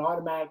they're in an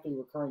automatically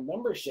recurring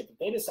membership, if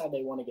they decide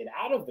they want to get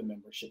out of the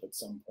membership at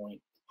some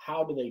point,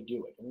 how do they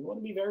do it? And we want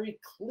to be very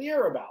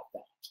clear about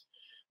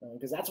that,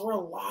 because that's where a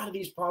lot of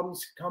these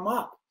problems come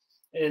up,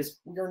 is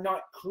we are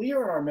not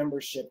clear in our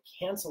membership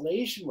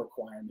cancellation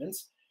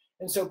requirements.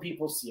 And so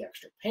people see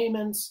extra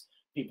payments,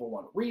 people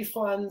want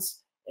refunds,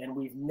 and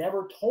we've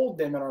never told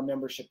them in our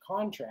membership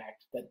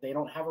contract that they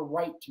don't have a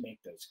right to make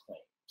those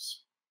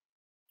claims.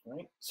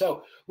 Right?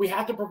 So we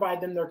have to provide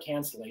them their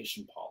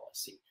cancellation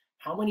policy.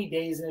 How many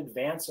days in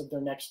advance of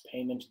their next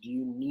payment do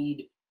you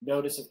need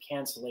notice of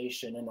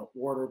cancellation in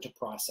order to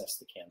process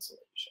the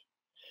cancellation?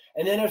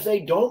 And then if they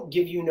don't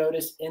give you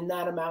notice in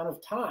that amount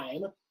of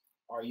time,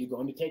 are you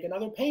going to take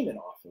another payment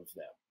off of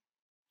them?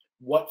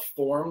 What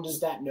form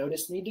does that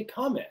notice need to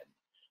come in?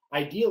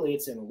 Ideally,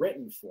 it's in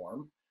written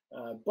form,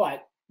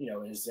 but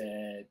is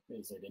it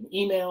an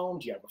email?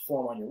 Do you have a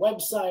form on your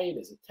website?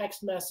 Is it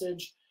text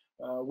message?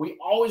 We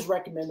always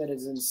recommend that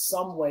it's in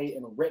some way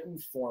in a written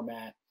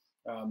format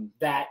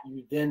that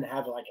you then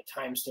have like a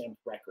timestamped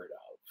record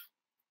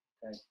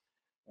of.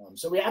 Okay,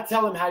 so we have to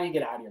tell them how do you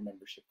get out of your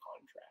membership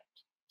contract.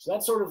 So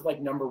that's sort of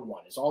like number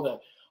one, is all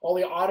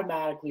the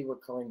automatically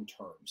recurring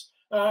terms.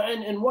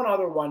 And one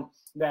other one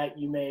that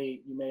you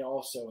may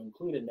also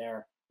include in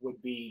there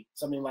would be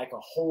something like a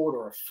hold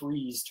or a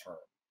freeze term.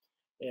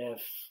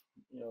 If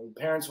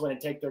parents want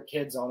to take their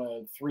kids on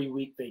a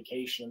 3-week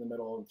vacation in the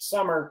middle of the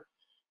summer,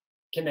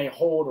 can they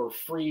hold or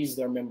freeze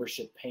their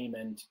membership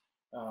payment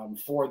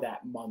for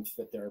that month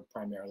that they're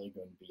primarily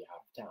going to be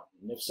out of town?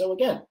 And if so,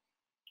 again,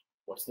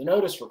 what's the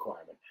notice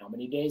requirement? How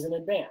many days in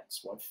advance?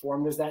 What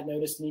form does that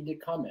notice need to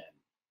come in?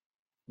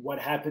 What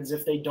happens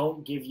if they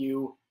don't give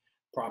you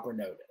proper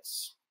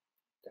notice?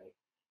 Okay,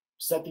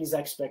 set these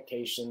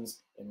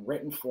expectations in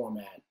written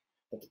format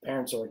that the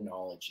parents are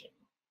acknowledging.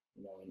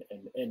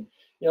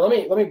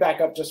 Let me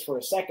back up just for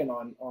a second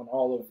on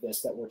all of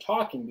this that we're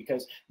talking,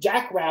 because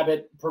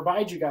Jackrabbit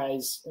provides you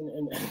guys,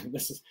 and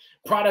this is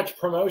product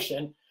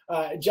promotion.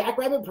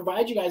 Jackrabbit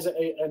provides you guys a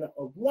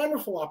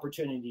wonderful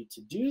opportunity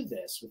to do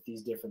this with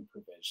these different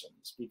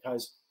provisions,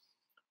 because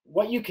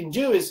what you can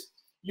do is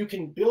you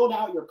can build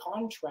out your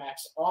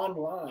contracts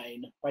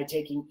online by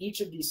taking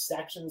each of these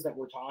sections that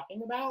we're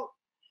talking about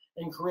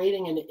and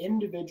creating an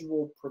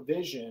individual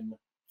provision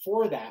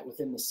for that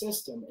within the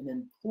system, and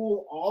then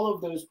pool all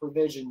of those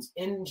provisions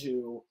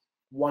into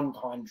one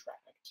contract.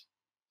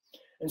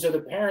 And so the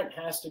parent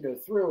has to go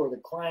through, or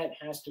the client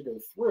has to go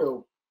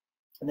through,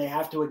 and they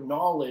have to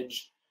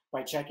acknowledge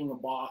by checking a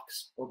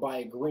box or by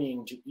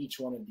agreeing to each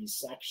one of these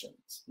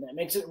sections. And that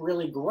makes it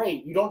really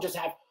great. You don't just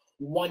have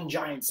one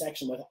giant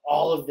section with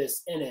all of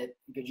this in it,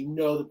 because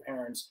the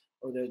parents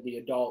or the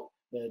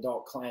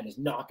adult client is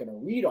not going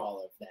to read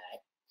all of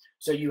that.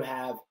 So you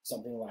have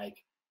something like,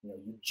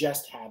 you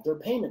just have their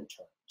payment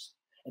terms,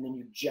 and then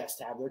you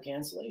just have their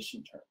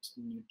cancellation terms,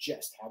 and you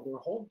just have their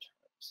hold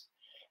terms.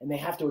 And they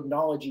have to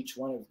acknowledge each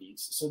one of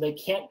these. So they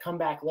can't come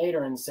back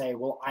later and say,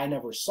 well, I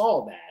never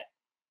saw that,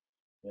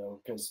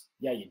 because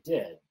yeah, you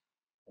did,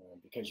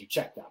 because you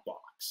checked that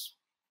box.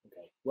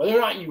 Okay, whether or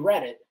not you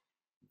read it,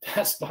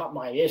 that's not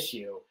my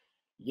issue.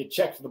 You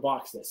checked the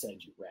box that said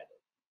you read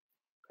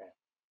it. Okay,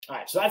 all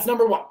right, so that's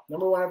number one.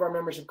 Number one of our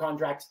membership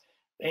contracts,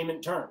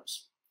 payment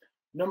terms.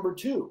 Number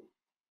two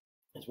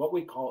is what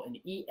we call an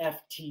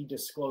EFT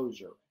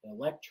disclosure, an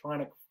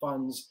electronic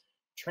funds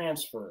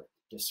transfer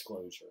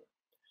disclosure.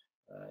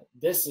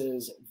 This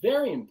is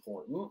very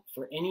important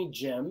for any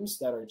gyms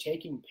that are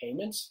taking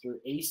payments through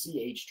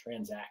ACH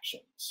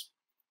transactions.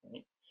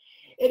 Right?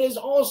 It is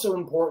also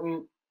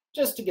important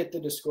just to get the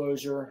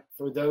disclosure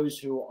for those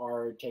who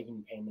are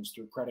taking payments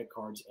through credit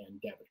cards and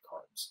debit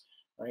cards.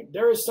 Right?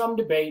 There is some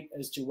debate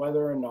as to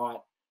whether or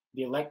not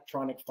the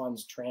electronic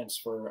funds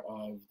transfer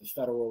of the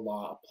federal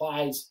law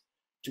applies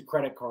to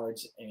credit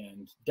cards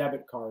and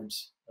debit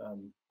cards,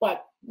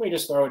 but we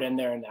just throw it in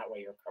there, and that way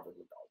you're covered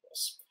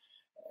regardless.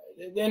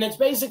 In its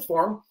basic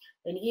form,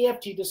 an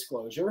EFT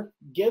disclosure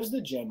gives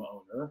the gym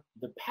owner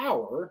the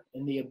power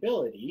and the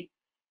ability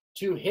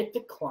to hit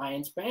the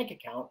client's bank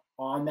account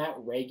on that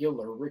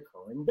regular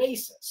recurring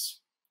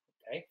basis.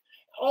 Okay.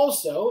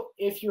 Also,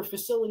 if your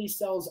facility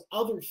sells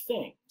other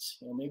things,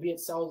 maybe it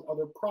sells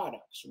other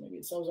products, or maybe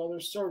it sells other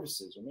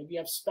services, or maybe you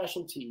have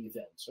specialty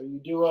events, or you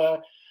do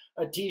a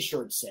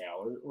t-shirt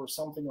sale or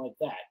something like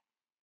that.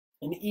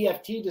 An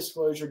EFT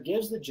disclosure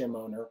gives the gym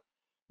owner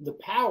the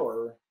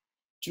power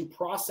to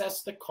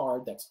process the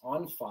card that's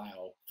on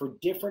file for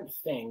different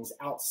things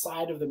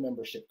outside of the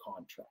membership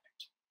contract.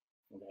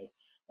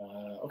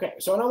 Okay,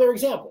 so another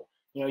example,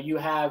 you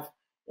have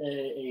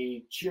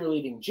a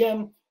cheerleading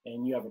gym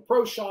and you have a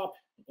pro shop,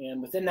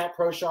 and within that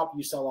pro shop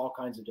you sell all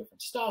kinds of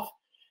different stuff,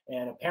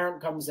 and a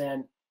parent comes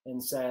in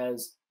and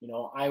says,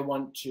 I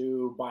want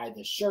to buy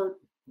this shirt,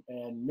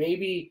 and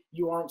maybe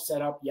you aren't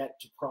set up yet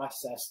to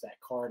process that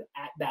card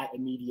at that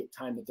immediate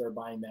time that they're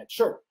buying that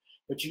shirt,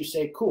 but you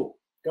say, cool,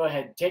 go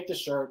ahead, take the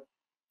shirt,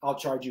 I'll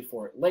charge you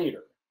for it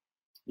later.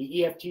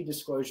 The EFT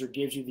disclosure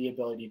gives you the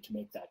ability to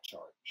make that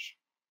charge.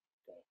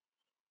 Okay.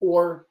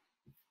 Or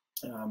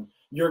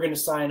you're going to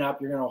sign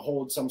up, you're going to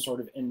hold some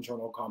sort of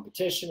internal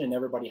competition, and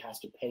everybody has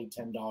to pay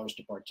 $10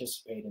 to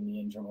participate in the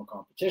internal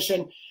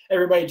competition.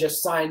 Everybody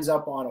just signs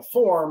up on a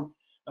form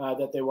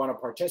that they want to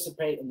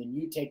participate, and then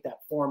you take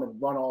that form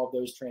and run all of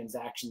those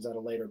transactions at a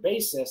later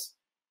basis.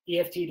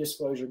 EFT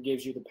disclosure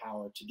gives you the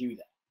power to do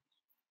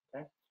that.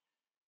 Okay?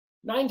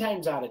 9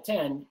 times out of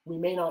 10, we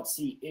may not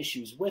see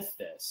issues with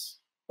this,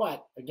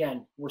 but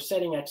again, we're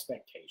setting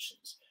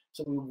expectations.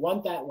 So we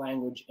want that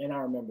language in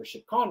our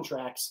membership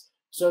contracts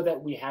so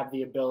that we have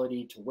the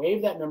ability to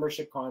waive that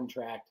membership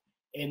contract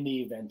in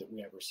the event that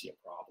we ever see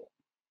a problem.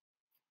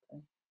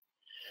 Okay?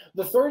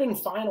 The third and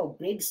final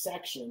big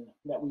section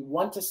that we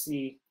want to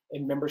see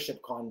in membership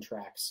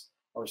contracts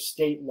are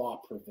state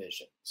law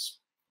provisions.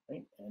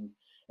 Right?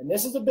 And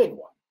this is a big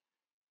one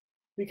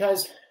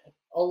because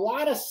a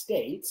lot of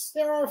states,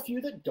 there are a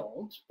few that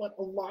don't, but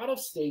a lot of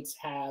states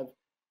have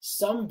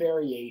some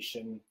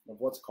variation of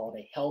what's called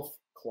a Health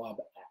Club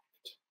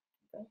Act.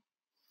 Okay?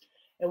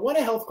 And what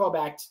a Health Club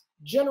Act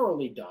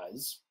generally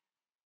does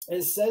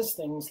is says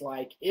things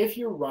like, if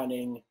you're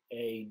running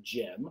a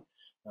gym,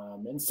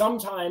 and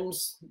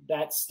sometimes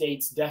that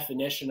state's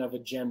definition of a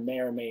gym may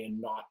or may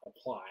not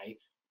apply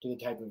to the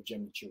type of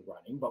gym that you're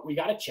running, but we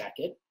got to check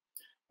it.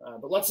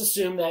 But let's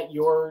assume that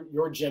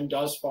your gym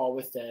does fall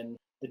within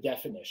the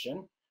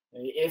definition.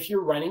 If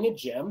you're running a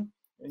gym,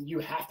 you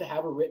have to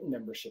have a written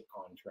membership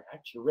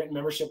contract. Your written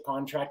membership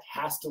contract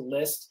has to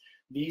list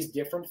these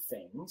different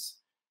things.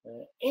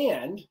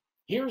 And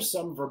here's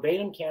some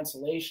verbatim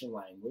cancellation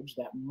language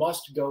that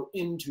must go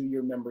into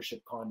your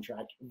membership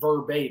contract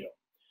verbatim.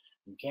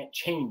 You can't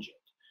change it.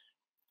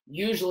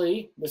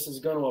 Usually, this is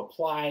going to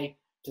apply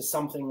to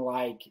something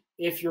like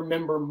if your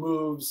member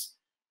moves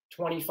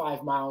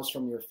 25 miles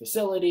from your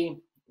facility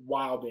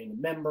while being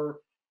a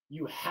member,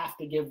 you have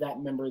to give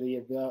that member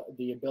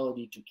the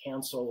ability to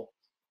cancel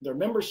their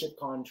membership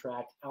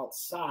contract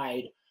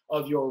outside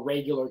of your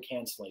regular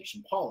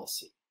cancellation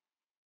policy.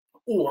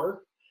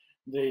 Or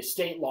the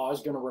state law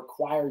is going to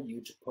require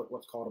you to put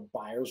what's called a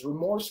buyer's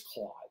remorse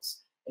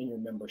clause in your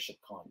membership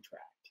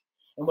contract.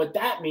 And what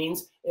that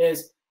means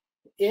is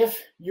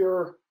if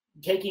you're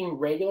taking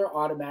regular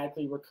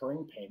automatically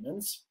recurring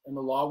payments, in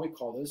the law we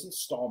call those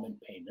installment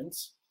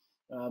payments,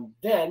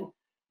 then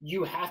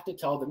you have to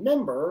tell the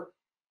member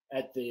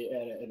at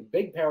a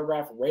big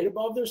paragraph right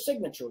above their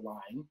signature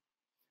line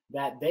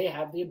that they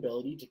have the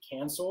ability to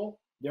cancel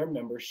their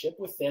membership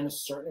within a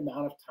certain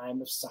amount of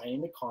time of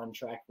signing the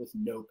contract with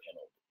no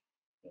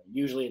penalty.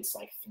 Usually it's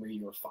like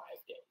 3 or 5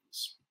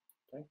 days.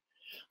 Okay?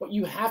 But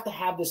you have to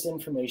have this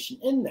information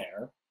in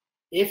there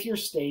if your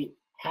state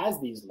has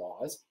these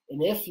laws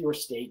and if your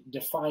state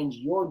defines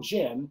your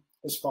gym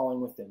as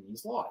falling within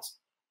these laws.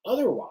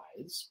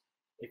 Otherwise,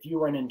 if you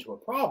run into a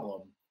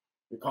problem,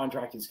 your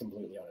contract is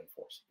completely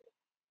unenforceable.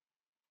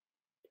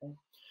 Okay?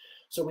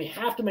 So we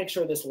have to make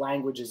sure this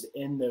language is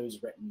in those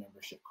written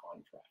membership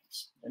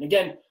contracts. And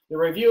again, the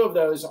review of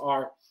those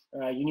are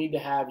you need to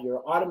have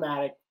your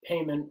automatic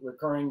payment,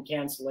 recurring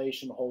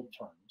cancellation, hold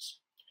terms.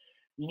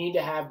 You need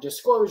to have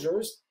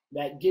disclosures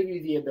that give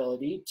you the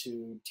ability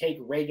to take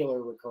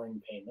regular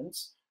recurring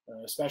payments,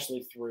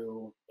 especially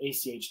through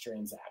ACH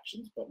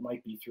transactions, but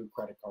might be through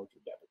credit cards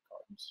or debit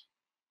cards.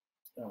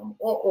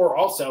 Or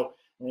also,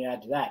 let me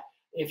add to that,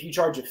 if you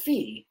charge a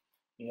fee,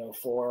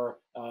 for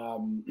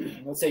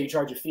let's say you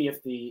charge a fee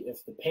if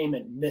the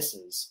payment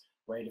misses,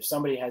 right? If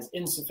somebody has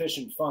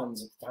insufficient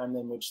funds at the time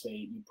in which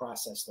you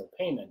process their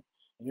payment,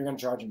 and you're going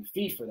to charge them a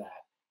fee for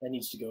that, that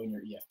needs to go in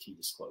your EFT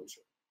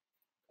disclosure.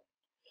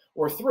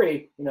 Or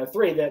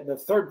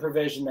the third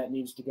provision that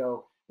needs to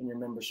go in your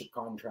membership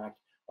contract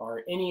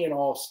are any and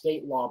all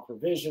state law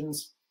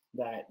provisions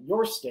that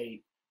your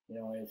state,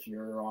 if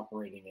you're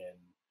operating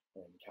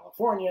in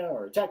California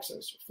or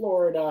Texas or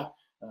Florida,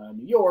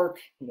 New York,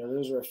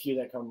 those are a few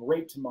that come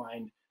right to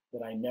mind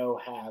that I know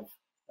have,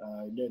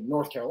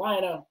 North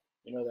Carolina,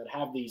 that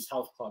have these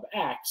health club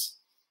acts.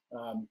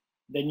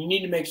 Then you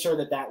need to make sure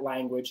that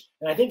language,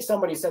 and I think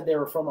somebody said they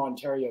were from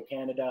Ontario,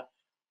 Canada.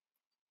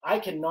 I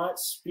cannot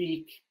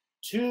speak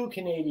to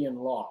Canadian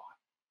law.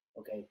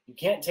 Okay, you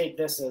can't take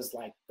this as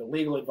like the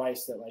legal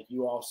advice that like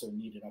you also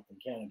needed up in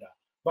Canada.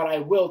 But I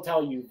will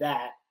tell you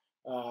that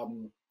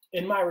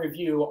in my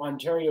review,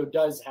 Ontario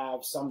does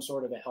have some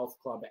sort of a health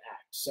club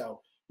act.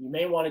 So you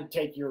may want to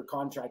take your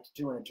contract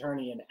to an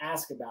attorney and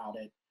ask about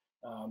it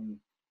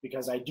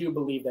because I do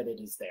believe that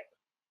it is there.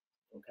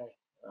 Okay.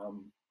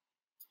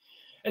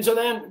 And so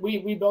then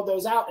we build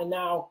those out, and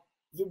now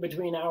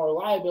between our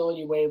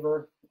liability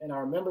waiver and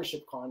our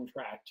membership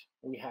contract,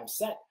 we have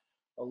set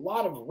a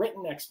lot of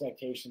written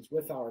expectations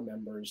with our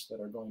members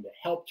that are going to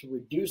help to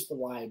reduce the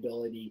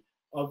liability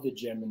of the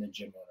gym and the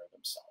gym owner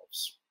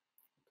themselves.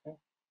 Okay.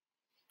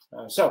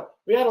 So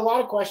we had a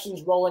lot of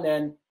questions rolling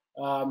in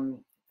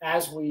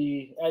as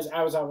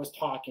I was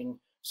talking.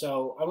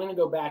 So I'm going to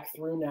go back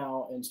through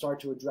now and start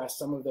to address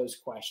some of those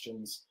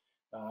questions.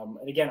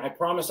 And again, I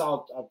promise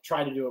I'll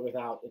try to do it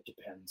without, it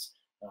depends,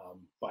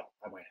 but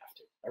I might have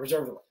to. I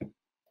reserve the right.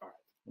 All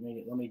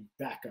right, let me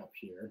back up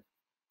here.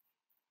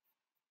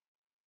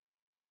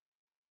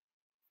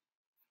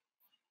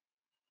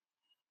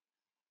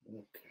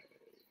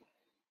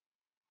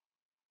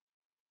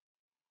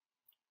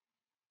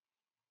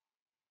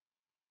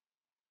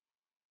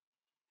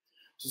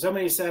 So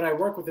somebody said, I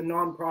work with a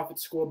nonprofit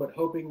school, but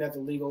hoping that the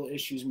legal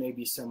issues may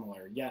be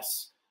similar.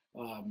 Yes,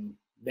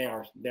 they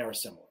are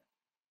similar.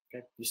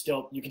 Okay,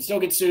 you can still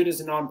get sued as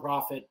a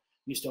nonprofit.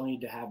 You still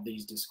need to have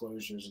these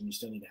disclosures, and you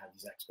still need to have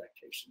these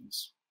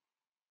expectations.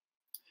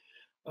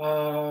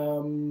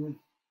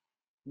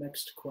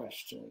 Next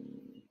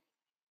question.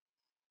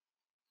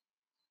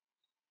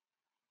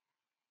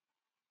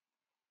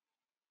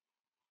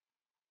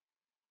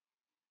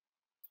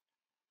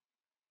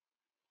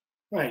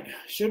 Right.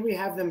 Should we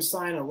have them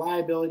sign a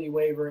liability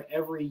waiver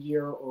every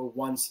year or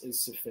once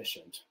is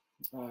sufficient?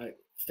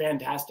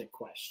 Fantastic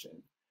question.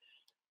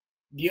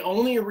 The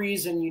only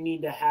reason you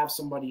need to have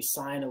somebody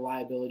sign a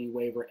liability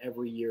waiver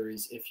every year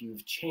is if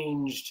you've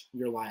changed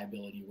your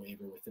liability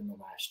waiver within the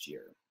last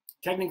year.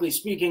 Technically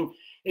speaking,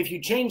 if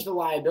you change the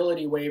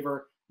liability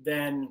waiver,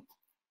 then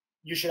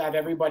you should have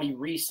everybody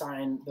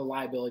re-sign the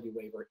liability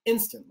waiver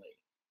instantly.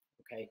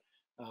 Okay.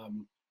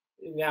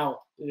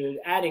 Now,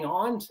 adding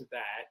on to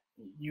that,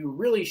 you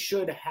really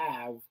should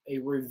have a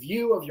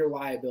review of your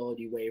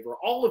liability waiver.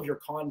 All of your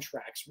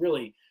contracts,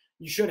 really,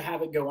 you should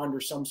have it go under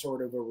some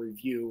sort of a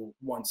review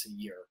once a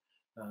year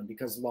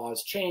because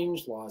laws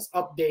change, laws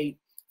update,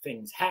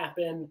 things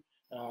happen.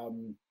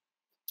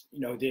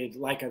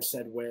 Like I've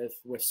said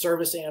with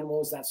service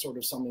animals, that's sort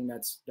of something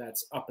that's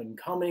up and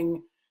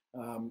coming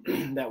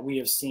that we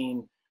have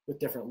seen with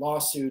different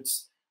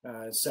lawsuits.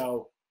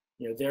 So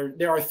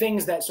there are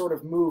things that sort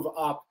of move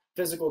up.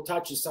 Physical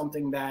touch is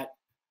something that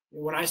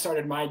when I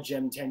started my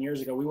gym 10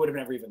 years ago, we would have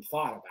never even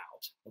thought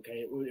about.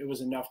 Okay, it was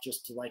enough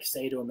just to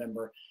say to a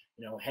member,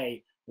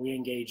 hey, we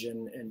engage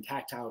in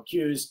tactile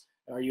cues.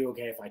 Are you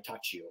okay if I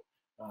touch you?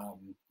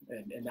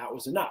 And that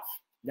was enough.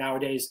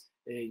 Nowadays,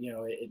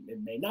 it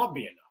may not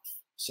be enough.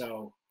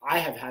 So I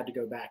have had to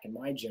go back in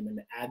my gym and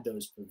add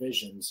those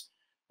provisions,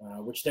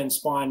 which then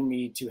spawned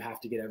me to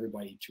have to get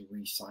everybody to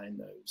re-sign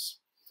those.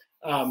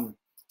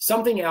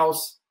 Something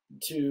else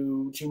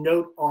to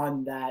note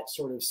on that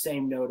sort of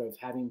same note of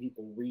having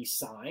people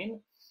re-sign.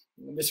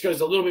 This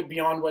goes a little bit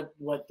beyond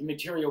what the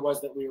material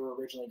was that we were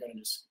originally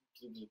going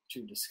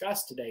to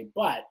discuss today,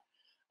 but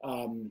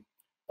a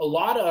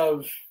lot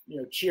of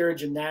cheer,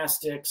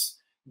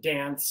 gymnastics,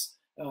 dance,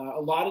 a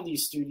lot of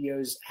these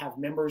studios have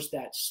members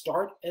that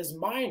start as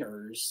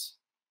minors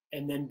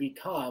and then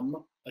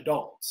become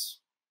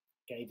adults.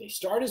 Okay, they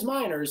start as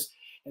minors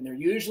and they're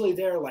usually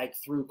there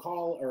through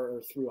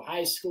or through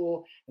high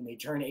school, and they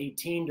turn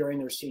 18 during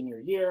their senior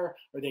year,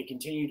 or they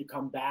continue to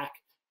come back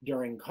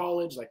during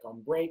college, like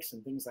on breaks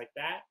and things like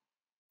that.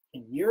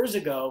 And years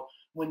ago,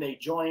 when they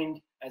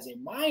joined as a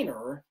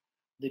minor,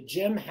 the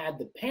gym had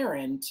the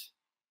parent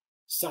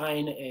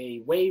sign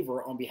a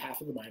waiver on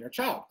behalf of the minor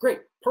child.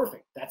 Great,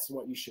 perfect. That's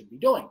what you should be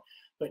doing.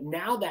 But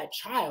now that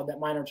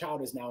minor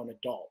child is now an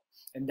adult,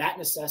 and that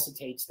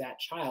necessitates that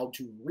child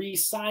to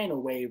re-sign a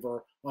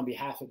waiver on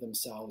behalf of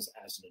themselves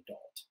as an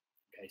adult.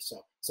 Okay,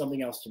 so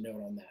something else to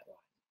note on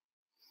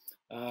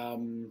that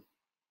line.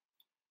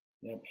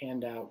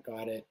 Handout,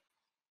 got it.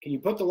 Can you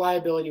put the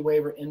liability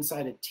waiver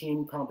inside a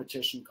team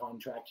competition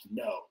contract?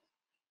 No.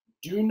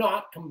 Do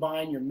not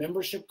combine your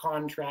membership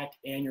contract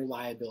and your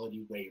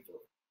liability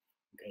waiver.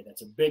 Okay,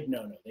 that's a big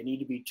no-no. They need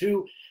to be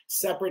two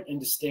separate and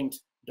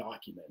distinct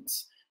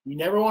documents. You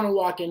never want to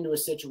walk into a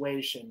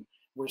situation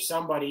where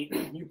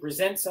you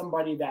present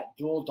somebody that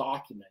dual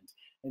document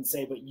and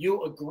say, but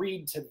you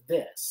agreed to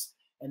this.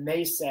 And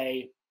they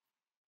say,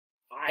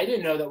 I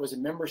didn't know that was a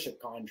membership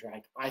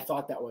contract. I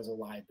thought that was a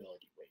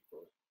liability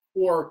waiver.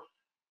 Or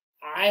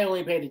I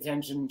only paid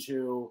attention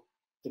to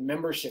the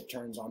membership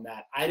terms on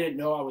that. I didn't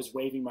know I was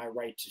waiving my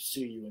right to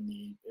sue you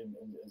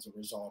as a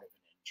result of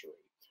an injury.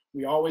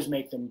 We always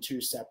make them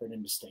two separate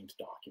and distinct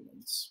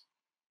documents.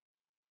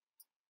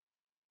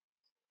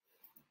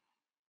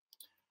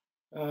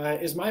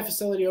 Is my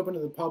facility open to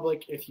the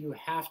public if you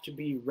have to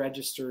be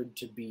registered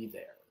to be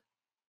there?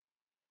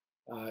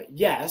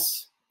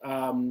 Yes.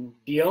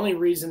 The only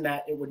reason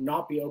that it would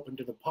not be open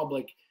to the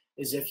public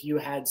is if you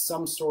had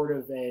some sort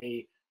of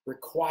a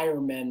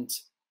requirement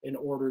in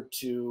order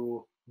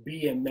to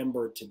be a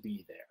member to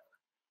be there.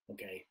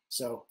 Okay,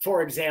 so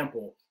for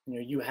example,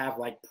 you have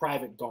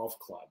private golf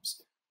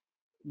clubs.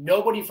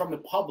 Nobody from the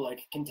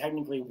public can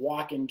technically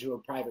walk into a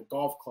private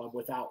golf club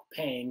without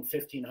paying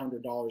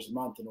 $1,500 a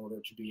month in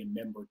order to be a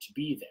member to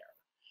be there.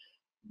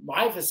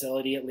 My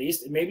facility, at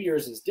least, and maybe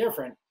yours is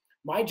different,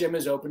 my gym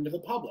is open to the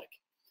public.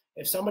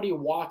 If somebody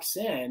walks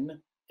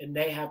in and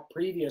they have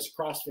previous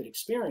CrossFit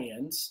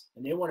experience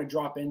and they want to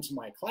drop into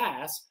my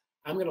class,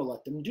 I'm going to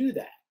let them do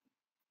that.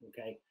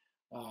 Okay.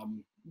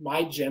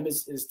 My gym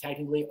is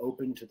technically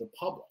open to the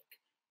public,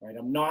 right?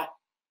 I'm not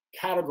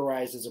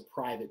categorized as a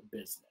private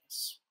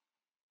business.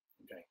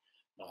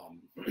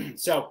 Okay.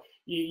 So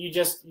you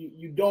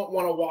don't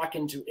want to walk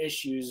into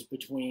issues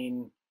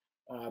between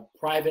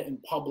private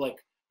and public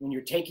when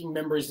you're taking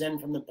members in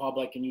from the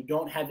public and you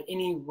don't have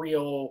any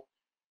real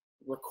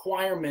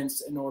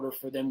requirements in order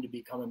for them to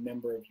become a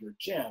member of your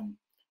gym.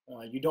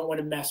 You don't want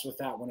to mess with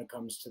that when it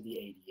comes to the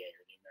ADA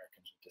or the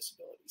Americans with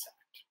Disabilities Act.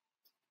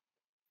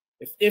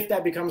 If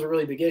that becomes a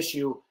really big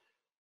issue,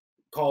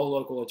 call a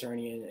local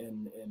attorney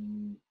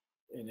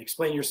and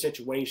explain your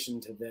situation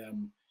to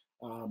them,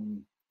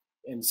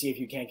 and see if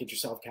you can't get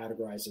yourself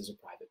categorized as a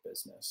private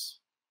business.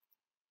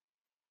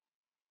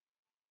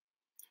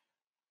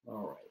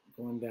 All right,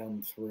 going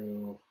down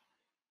through.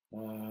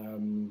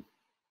 I'm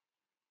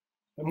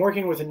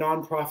working with a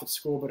nonprofit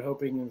school, but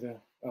hoping the,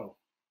 oh,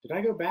 did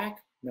I go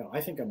back? No,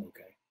 I think I'm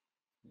okay.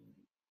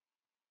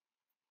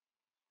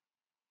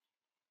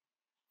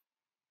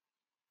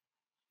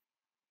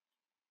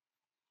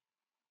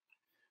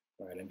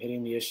 All right, I'm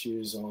hitting the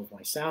issues, all of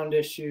my sound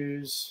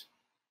issues.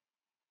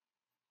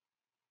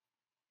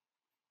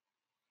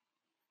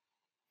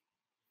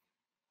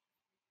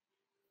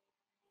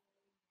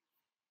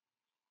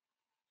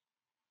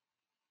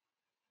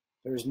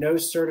 There's no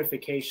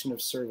certification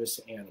of service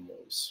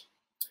animals.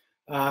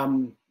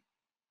 I'm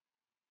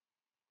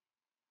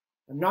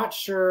not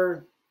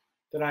sure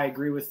that I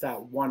agree with that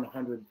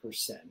 100%.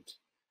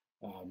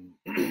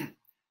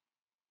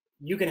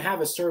 You can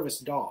have a service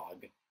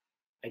dog.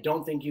 I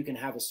don't think you can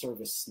have a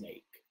service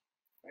snake.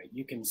 Right?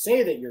 You can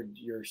say that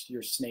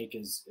your snake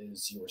is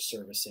your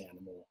service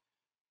animal,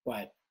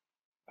 but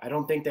I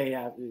don't think they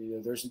have.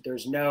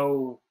 There's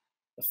no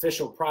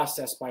official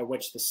process by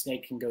which the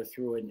snake can go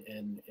through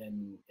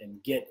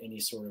and get any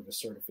sort of a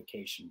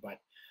certification. But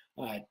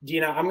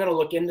Dina, I'm going to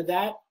look into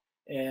that,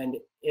 and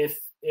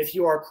if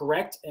you are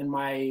correct and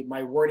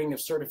my wording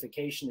of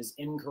certification is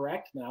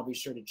incorrect, then I'll be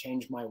sure to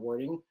change my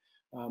wording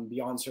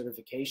beyond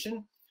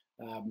certification.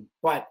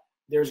 But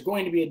there's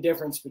going to be a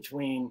difference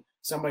between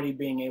somebody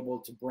being able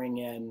to bring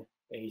in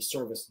a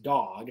service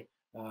dog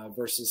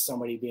versus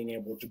somebody being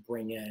able to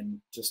bring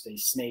in just a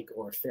snake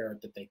or a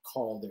ferret that they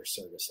call their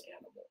service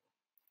animal.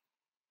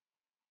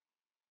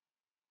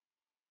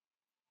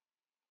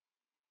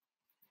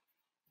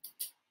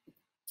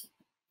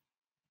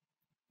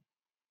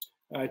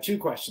 Two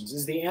questions.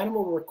 Is the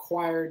animal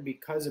required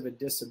because of a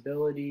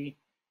disability?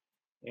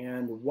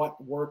 And what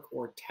work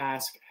or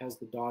task has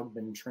the dog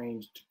been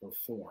trained to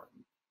perform?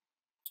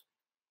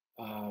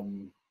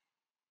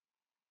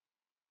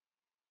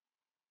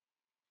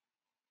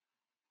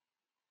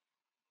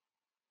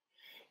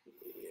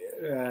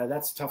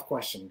 That's a tough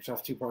question,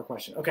 tough two-part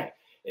question. Okay,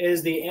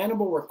 is the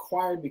animal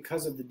required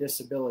because of the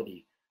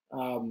disability?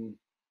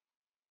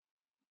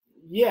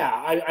 Yeah,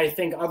 I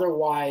think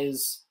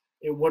otherwise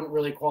it wouldn't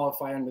really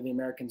qualify under the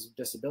Americans with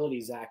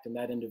Disabilities Act, and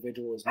that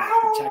individual is not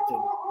protected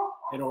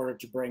in order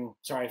to bring,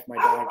 sorry if my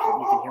dog,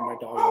 you can hear my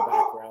dog in the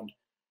background.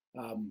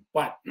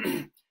 But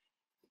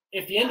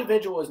if the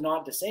individual is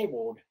not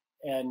disabled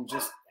and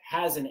just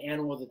has an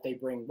animal that they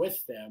bring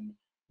with them,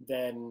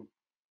 then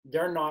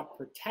they're not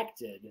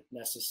protected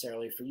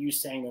necessarily for you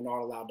saying they're not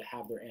allowed to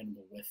have their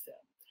animal with them.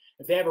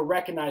 If they have a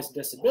recognized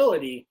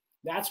disability,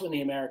 that's when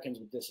the Americans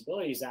with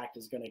Disabilities Act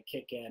is going to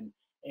kick in,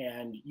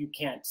 and you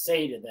can't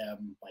say to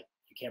them, like,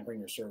 you can't bring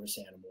your service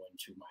animal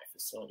into my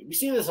facility. We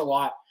see this a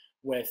lot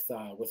with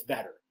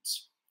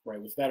veterans, right?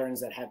 With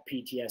veterans that have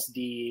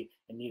PTSD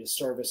and need a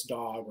service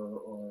dog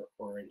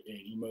or an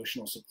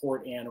emotional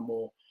support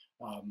animal.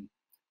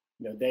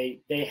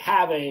 They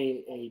have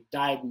a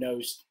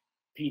diagnosed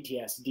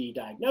PTSD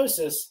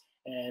diagnosis,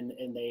 and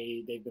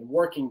they've been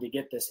working to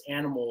get this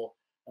animal.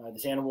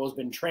 This animal has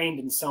been trained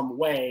in some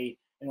way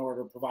in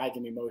order to provide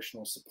them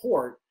emotional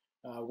support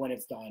when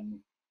it's done.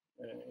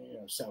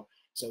 So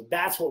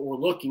that's what we're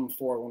looking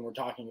for when we're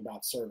talking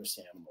about service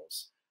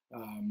animals.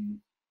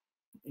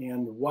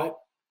 And what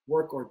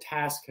work or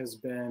task has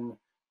been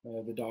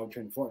the dog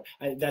trained for?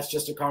 That's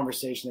just a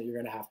conversation that you're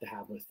going to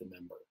have with the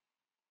member.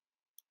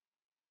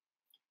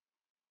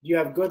 Do you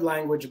have good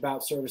language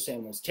about service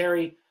animals?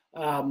 Terry,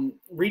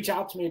 reach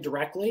out to me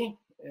directly.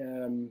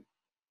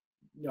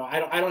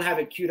 I don't have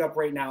it queued up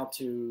right now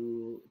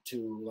to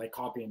like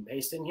copy and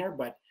paste in here,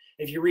 but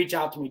if you reach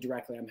out to me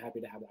directly, I'm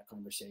happy to have that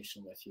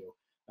conversation with you.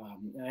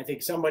 And I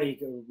think somebody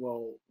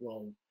will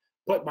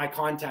put my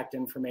contact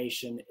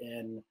information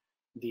in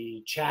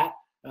the chat,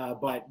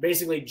 but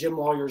basically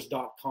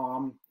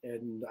jimlawyers.com,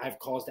 and I have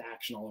calls to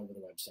action all over the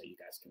website you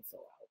guys can fill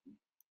out.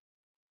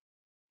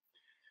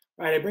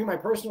 All right, I bring my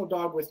personal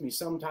dog with me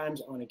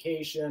sometimes on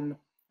occasion.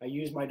 I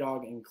use my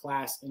dog in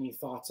class. Any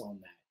thoughts on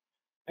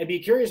that? I'd be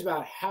curious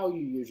about how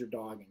you use your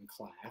dog in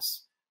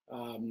class.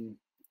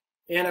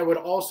 And I would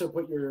also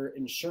put your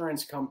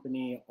insurance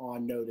company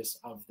on notice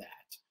of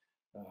that.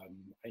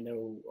 I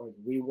know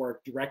we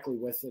work directly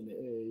with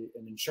an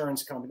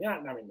insurance company.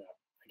 I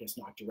guess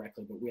not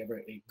directly, but we have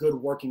a good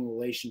working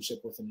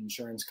relationship with an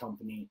insurance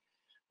company.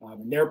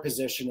 And their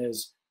position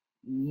is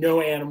no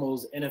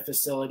animals in a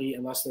facility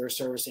unless they're a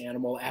service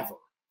animal ever,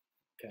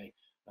 okay?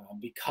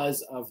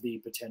 Because of the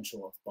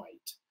potential of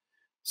bite.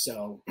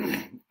 So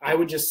I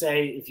would just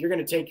say, if you're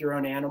going to take your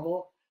own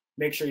animal,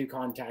 make sure you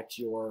contact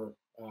your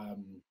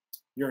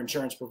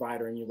insurance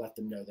provider and you let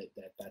them know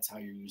that that's how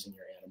you're using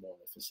your animal in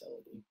the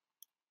facility.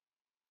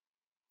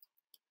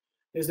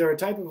 Is there a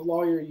type of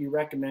lawyer you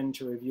recommend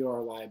to review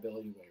our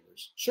liability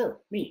waivers? Sure,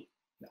 me.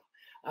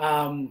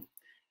 No.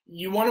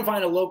 You want to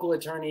find a local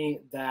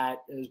attorney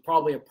that is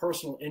probably a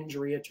personal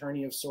injury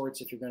attorney of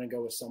sorts if you're going to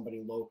go with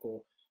somebody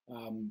local.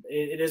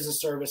 It is a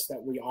service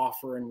that we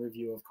offer in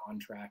review of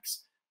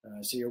contracts.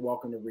 So you're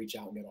welcome to reach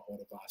out and get a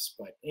hold of us.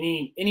 But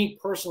any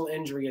personal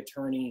injury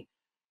attorney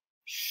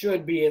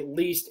should be at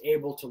least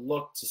able to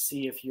look to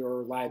see if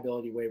your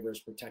liability waiver is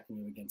protecting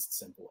you against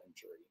simple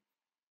injury.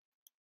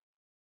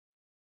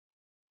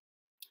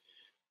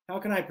 How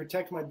can I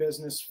protect my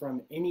business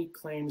from any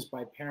claims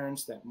by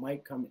parents that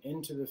might come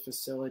into the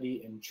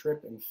facility and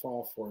trip and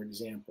fall, for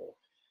example?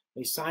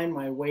 They sign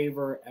my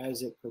waiver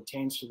as it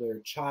pertains to their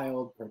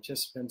child,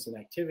 participants, and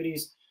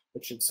activities,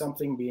 but should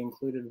something be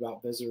included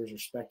about visitors or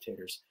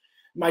spectators?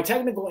 My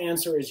technical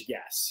answer is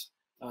yes.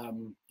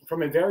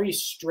 From a very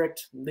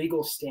strict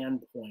legal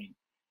standpoint,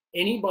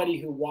 anybody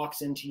who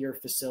walks into your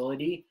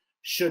facility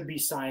should be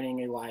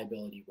signing a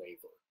liability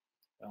waiver.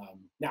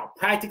 Now,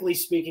 practically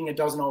speaking, it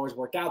doesn't always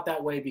work out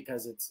that way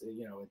because it's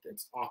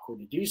awkward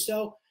to do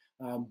so.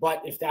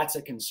 But if that's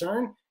a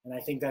concern, and I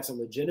think that's a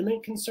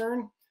legitimate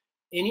concern,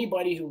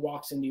 anybody who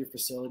walks into your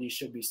facility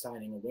should be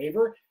signing a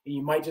waiver. And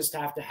you might just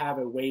have to have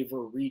a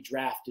waiver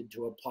redrafted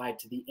to apply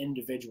to the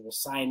individual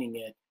signing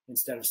it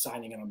instead of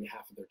signing it on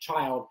behalf of their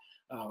child,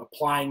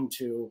 applying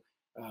to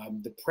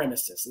the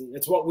premises.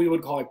 It's what we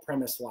would call a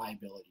premise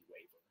liability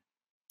waiver.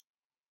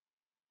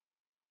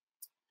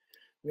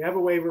 We have a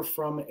waiver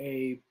from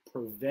a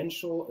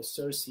provincial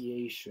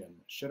association.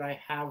 Should I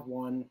have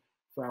one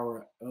for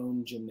our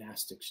own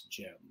gymnastics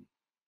gym?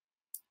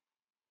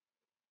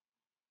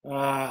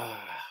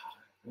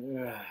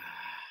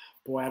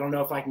 Boy, I don't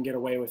know if I can get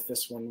away with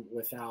this one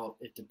without,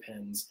 it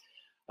depends.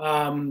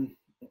 I'm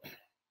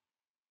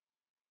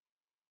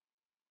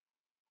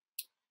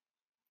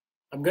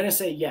going to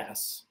say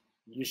yes,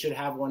 you should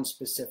have one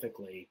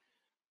specifically,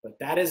 but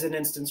that is an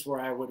instance where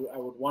I would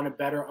want to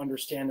better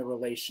understand the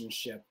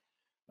relationship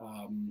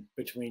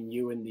between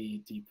you and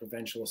the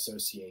provincial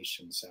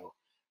association. So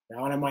that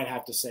one I might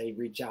have to say,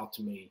 reach out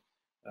to me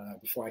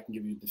before I can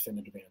give you a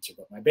definitive answer.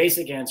 But my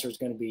basic answer is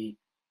going to be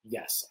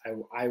yes.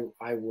 I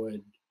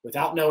would,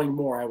 without knowing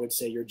more, I would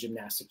say your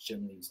gymnastics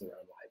gym needs their own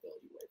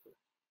liability waiver.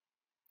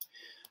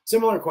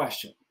 Similar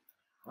question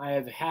I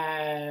have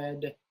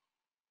had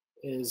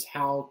is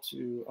how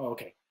to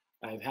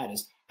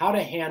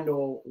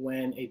handle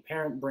when a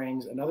parent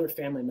brings another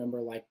family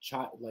member like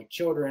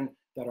children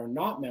that are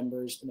not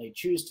members and they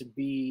choose to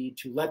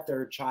let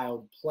their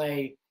child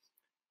play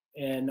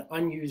in an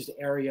unused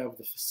area of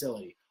the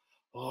facility.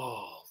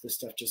 Oh, this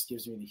stuff just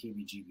gives me the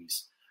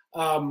heebie-jeebies.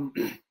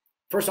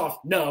 First off,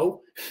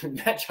 no,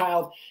 that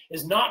child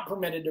is not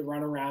permitted to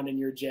run around in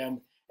your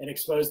gym and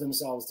expose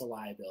themselves to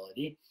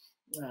liability.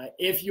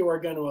 If you are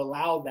going to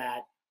allow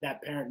that,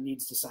 that parent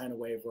needs to sign a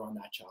waiver on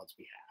that child's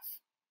behalf.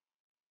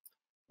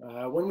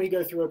 When we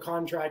go through a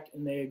contract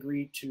and they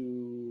agree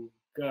to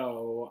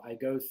go, I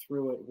go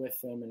through it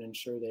with them and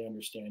ensure they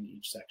understand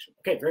each section.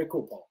 Okay, very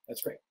cool, Paul.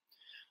 That's great.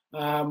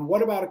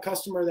 What about a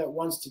customer that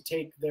wants to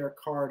take their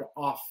card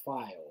off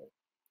file?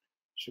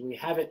 Should we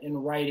have it in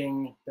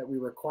writing that we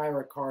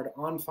require a card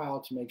on file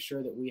to make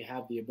sure that we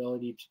have the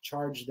ability to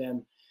charge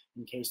them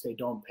in case they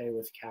don't pay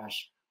with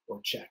cash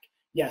or check?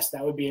 Yes,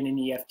 that would be an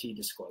EFT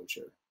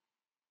disclosure.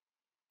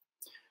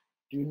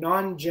 Do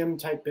non-gym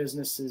type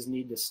businesses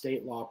need the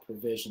state law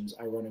provisions?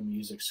 I run a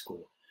music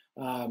school.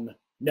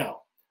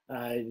 No.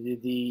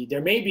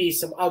 There may be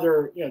some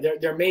other,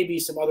 there may be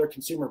some other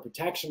consumer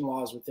protection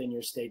laws within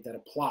your state that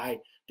apply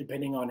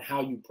depending on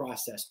how you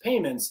process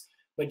payments.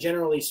 But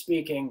generally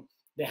speaking,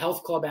 the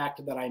Health Club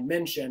Act that I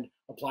mentioned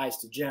applies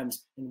to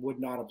gyms and would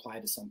not apply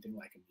to something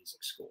like a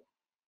music school.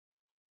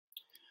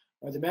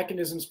 Are the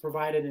mechanisms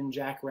provided in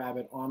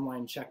Jackrabbit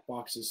online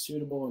checkboxes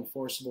suitable and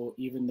enforceable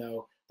even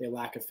though they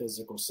lack a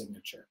physical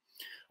signature?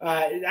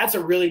 That's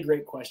a really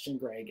great question,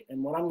 Greg.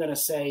 And what I'm going to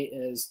say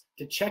is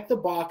to check the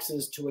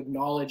boxes to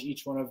acknowledge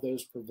each one of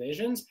those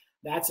provisions,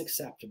 that's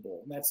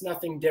acceptable. That's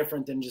nothing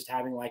different than just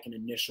having like an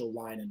initial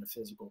line in a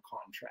physical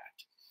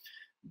contract.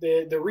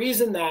 The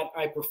reason that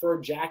I prefer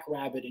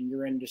Jackrabbit in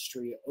your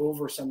industry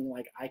over something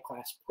like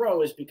iClass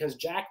Pro is because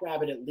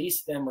Jackrabbit at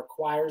least then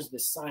requires the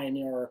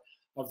signer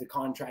of the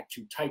contract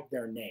to type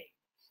their name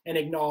and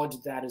acknowledge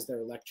that as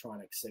their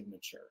electronic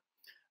signature.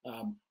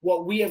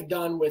 What we have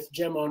done with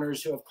gym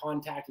owners who have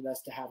contacted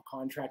us to have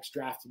contracts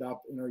drafted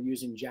up and are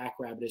using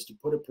Jackrabbit is to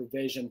put a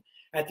provision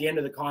at the end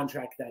of the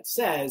contract that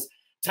says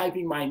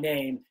typing my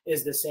name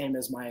is the same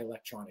as my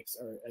electronics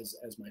or as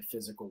my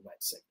physical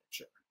wet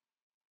signature.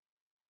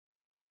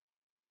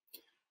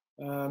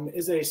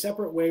 Is it a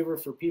separate waiver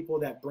for people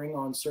that bring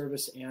on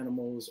service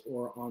animals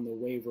or on the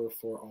waiver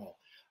for all?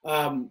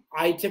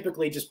 I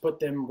typically just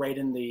put them right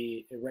in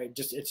the,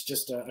 it's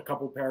just a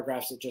couple of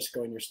paragraphs that just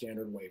go in your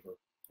standard waiver.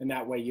 And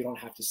that way you don't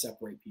have to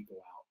separate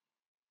people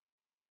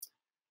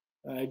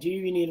out. Do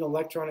you need an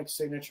electronic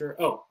signature?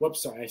 Oh,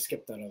 whoops, sorry, I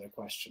skipped that other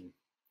question.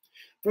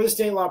 For the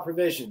state law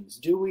provisions,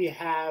 do we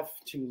have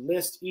to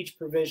list each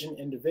provision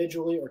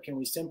individually, or can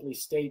we simply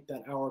state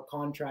that our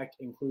contract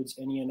includes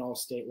any and all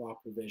state law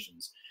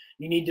provisions?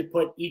 You need to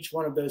put each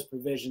one of those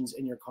provisions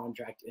in your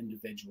contract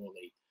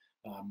individually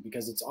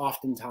because it's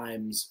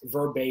oftentimes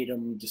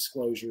verbatim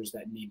disclosures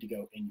that need to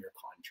go in your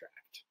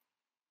contract.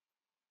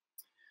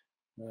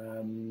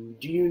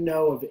 Do you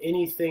know of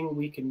anything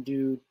we can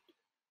do?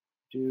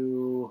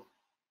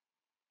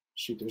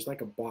 Shoot, there's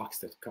like a box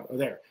that's cut. Oh,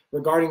 there.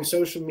 Regarding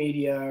social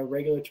media,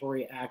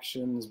 regulatory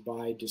actions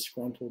by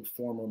disgruntled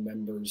former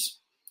members.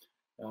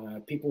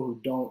 People who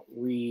don't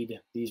read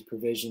these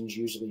provisions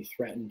usually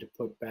threaten to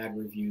put bad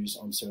reviews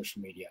on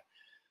social media.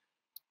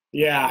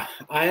 Yeah,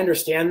 I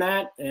understand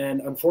that.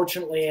 And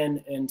unfortunately,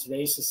 in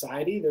today's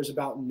society, there's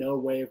about no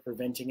way of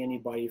preventing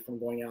anybody from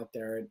going out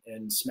there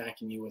and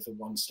smacking you with a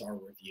 1-star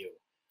review.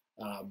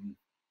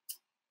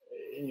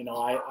 You know,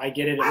 I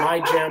get it at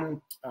my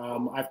gym.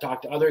 I've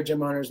talked to other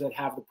gym owners that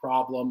have the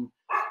problem.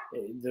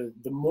 The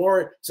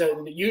more,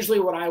 so usually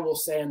what I will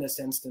say in this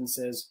instance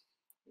is,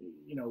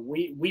 you know,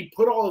 we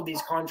put all of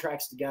these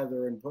contracts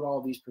together and put all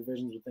of these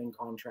provisions within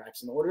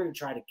contracts in order to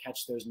try to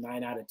catch those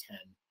 9 out of 10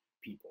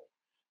 people.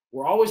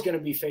 We're always going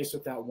to be faced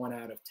with that 1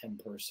 out of 10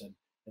 person.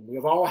 And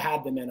we've all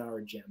had them in our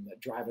gym that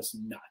drive us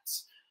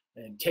nuts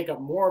and take up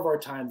more of our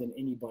time than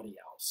anybody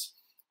else.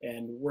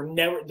 And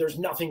there's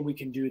nothing we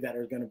can do that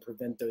are going to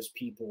prevent those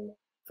people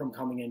from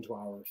coming into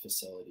our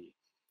facility.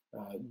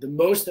 The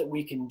most that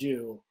we can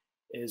do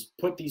is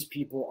put these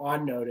people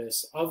on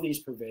notice of these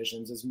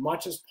provisions as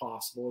much as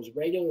possible, as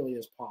regularly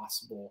as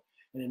possible,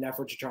 in an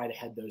effort to try to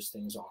head those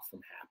things off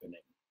from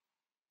happening.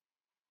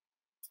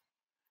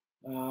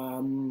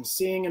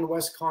 Seeing in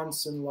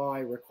Wisconsin law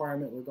a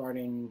requirement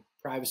regarding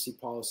privacy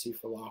policy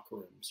for locker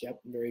rooms. Yep,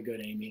 very good,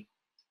 Amy.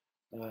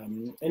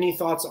 Any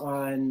thoughts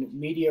on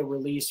media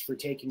release for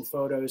taking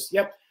photos?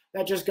 Yep,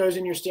 that just goes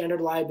in your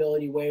standard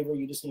liability waiver.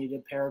 You just need a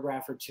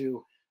paragraph or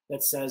two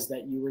that says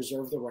that you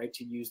reserve the right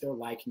to use their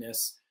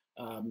likeness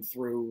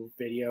through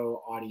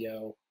video,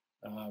 audio,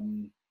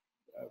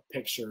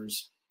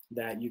 pictures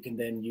that you can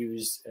then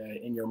use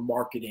in your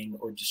marketing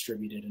or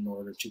distribute it in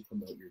order to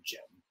promote your gym.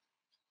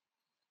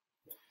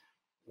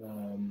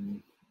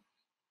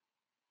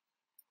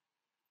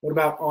 What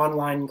about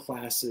online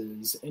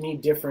classes? Any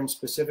different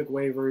specific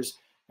waivers,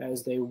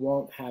 as they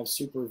won't have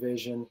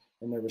supervision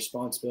and their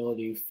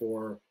responsibility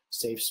for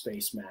safe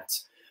space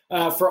mats?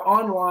 For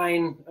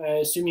online, I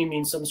assume you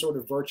mean some sort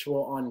of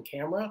virtual on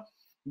camera.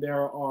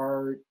 There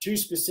are 2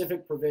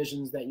 specific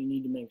provisions that you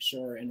need to make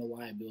sure in a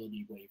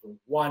liability waiver.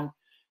 One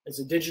is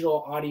a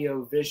digital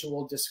audio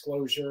visual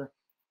disclosure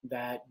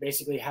that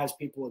basically has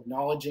people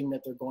acknowledging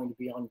that they're going to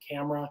be on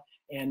camera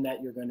and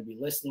that you're going to be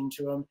listening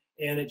to them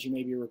and that you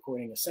may be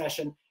recording a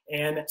session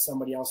and that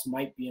somebody else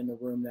might be in the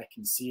room that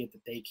can see it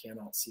that they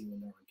cannot see when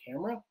they're on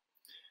camera.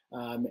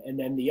 And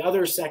then the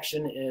other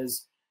section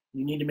is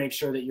you need to make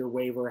sure that your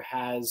waiver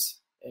has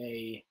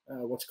a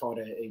what's called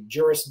a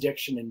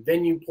jurisdiction and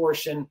venue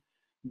portion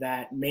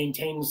that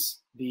maintains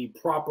the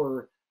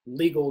proper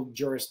legal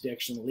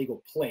jurisdiction,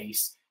 legal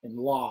place and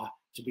law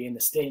to be in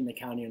the state and the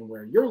county and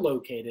where you're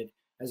located,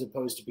 as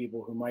opposed to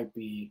people who might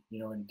be, you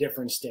know, in a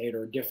different state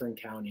or a different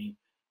county,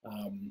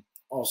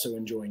 also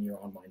enjoying your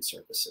online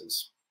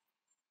services.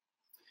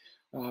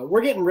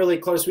 We're getting really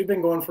close. We've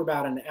been going for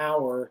about an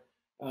hour.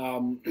 I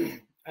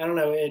don't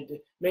know,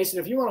 Mason,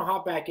 if you want to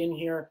hop back in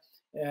here,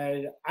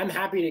 I'm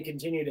happy to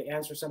continue to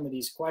answer some of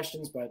these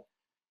questions, but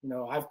you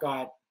know, I've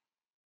got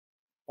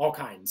all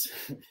kinds,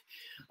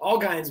 all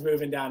kinds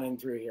moving down and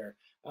through here,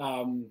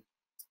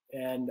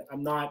 and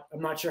I'm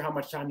not sure how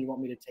much time you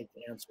want me to take to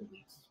answer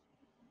these.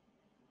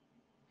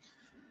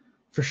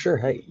 For sure.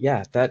 Hey,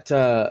 yeah,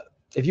 that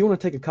if you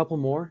want to take a couple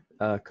more,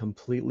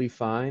 completely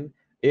fine.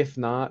 If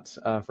not,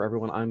 for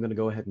everyone, I'm going to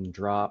go ahead and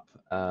drop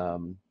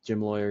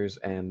Jim Lawyers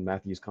and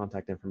Matthew's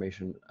contact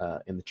information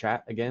in the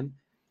chat again.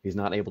 If he's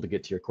not able to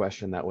get to your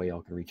question, that way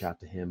y'all can reach out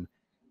to him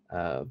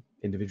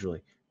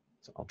individually.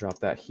 So I'll drop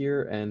that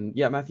here. And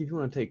yeah, Matthew, if you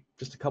want to take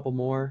just a couple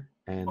more,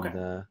 and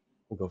okay,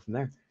 we'll go from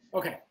there.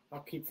 Okay, I'll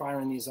keep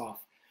firing these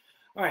off.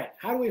 All right,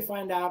 how do we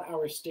find out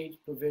our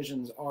state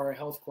provisions are a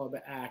health club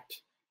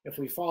act if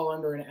we fall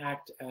under an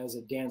act as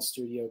a dance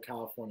studio,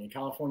 California?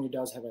 California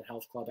does have a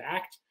health club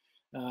act.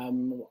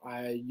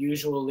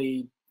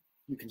 Usually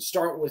you can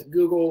start with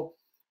Google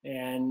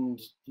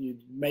and you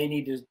may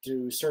need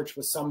to search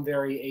with some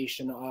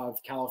variation of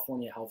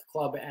California Health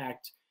Club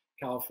Act,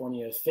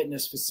 California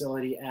Fitness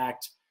Facility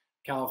Act,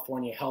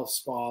 California Health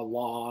Spa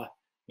Law,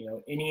 you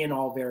know, any and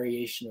all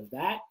variation of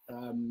that.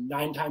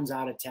 9 times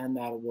out of 10,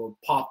 that will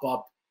pop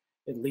up,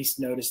 at least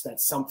notice that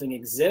something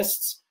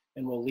exists,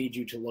 and will lead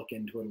you to look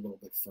into it a little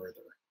bit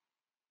further.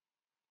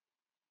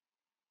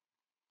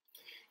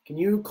 Can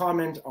you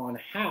comment on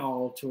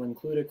how to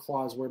include a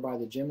clause whereby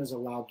the gym is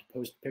allowed to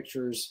post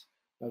pictures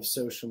of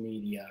social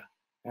media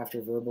after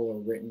verbal or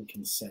written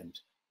consent?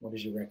 What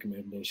is your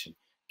recommendation?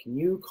 Can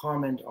you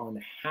comment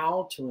on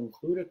how to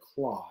include a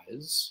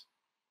clause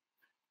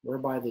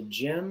whereby the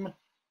gym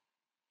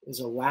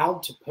is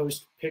allowed to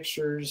post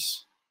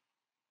pictures,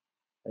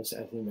 I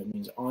think that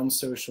means on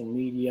social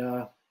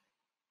media,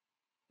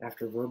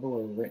 after verbal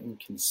or written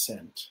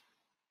consent?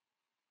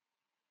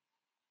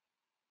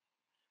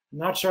 I'm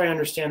not sure I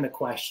understand the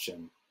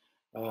question.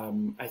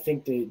 I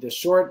think the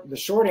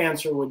short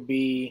answer would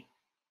be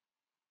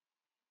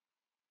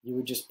you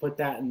would just put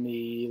that in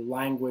the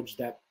language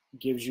that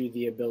gives you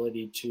the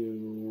ability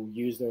to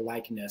use their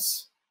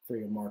likeness for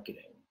your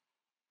marketing?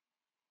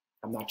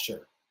 I'm not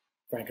sure.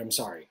 Frank, I'm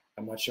sorry.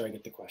 I'm not sure I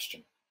get the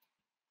question.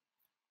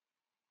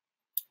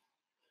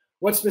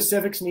 What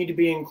specifics need to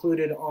be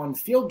included on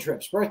field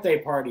trips, birthday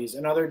parties,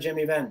 and other gym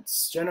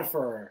events?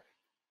 Jennifer,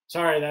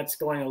 sorry, that's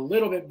going a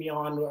little bit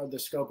beyond the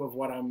scope of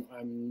what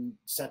I'm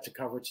set to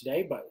cover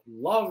today, but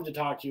love to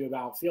talk to you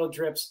about field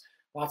trips.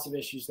 Lots of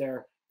issues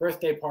there.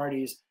 Birthday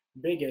parties,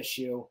 big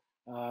issue.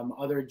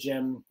 Other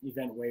gym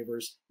event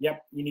waivers.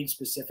 Yep, you need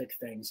specific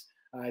things.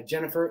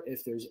 Jennifer,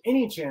 if there's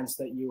any chance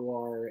that you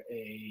are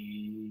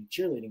a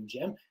cheerleading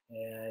gym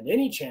and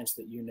any chance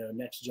that you know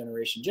next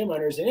generation gym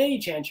owners and any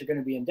chance you're going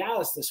to be in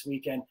Dallas this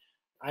weekend,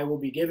 I will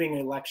be giving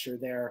a lecture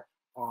there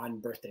on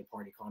birthday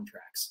party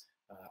contracts.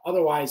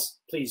 Otherwise,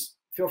 please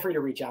feel free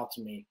to reach out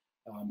to me.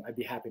 I'd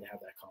be happy to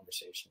have that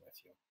conversation with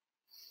you.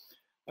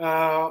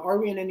 Are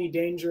we in any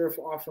danger of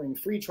offering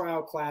free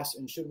trial class,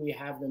 and should we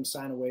have them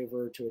sign a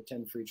waiver to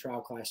attend free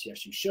trial class?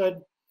 Yes, you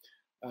should.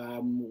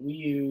 We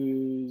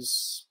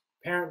use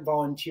parent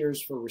volunteers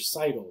for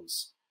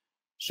recitals.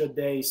 Should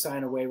they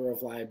sign a waiver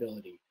of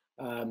liability?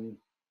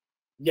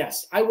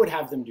 Yes, I would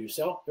have them do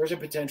so. There's a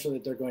potential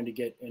that they're going to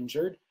get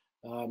injured.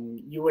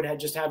 You would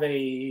just have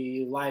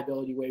a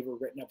liability waiver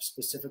written up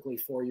specifically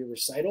for your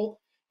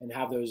recital and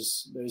have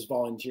those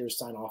volunteers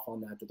sign off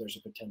on that there's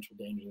a potential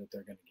danger that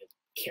they're going to get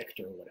kicked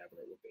or whatever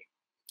it would be.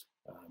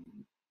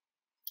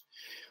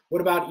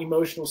 What about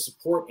emotional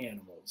support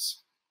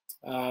animals?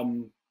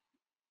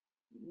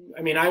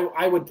 I mean,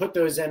 I would put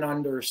those in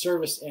under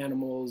service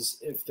animals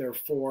if they're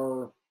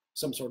for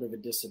some sort of a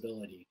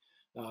disability.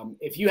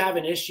 If you have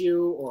an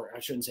issue, or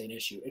I shouldn't say an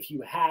issue, if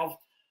you have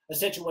a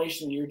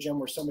situation in your gym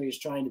where somebody is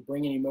trying to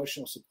bring an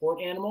emotional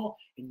support animal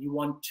and you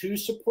want to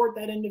support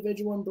that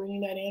individual in bringing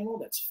that animal,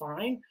 that's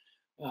fine.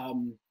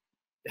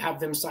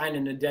 Have them sign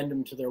an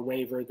addendum to their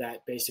waiver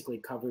that basically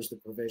covers the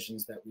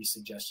provisions that we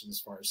suggested as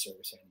far as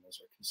service animals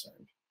are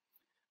concerned.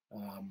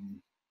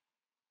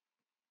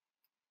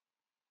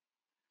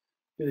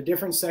 Do the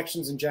different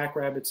sections in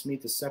Jackrabbits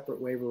meet the separate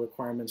waiver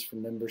requirements for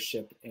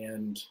membership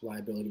and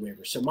liability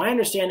waiver? So my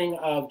understanding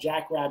of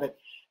Jackrabbit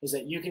is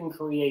that you can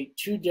create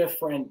two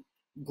different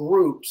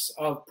groups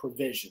of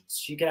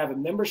provisions. You can have a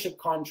membership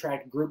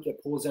contract group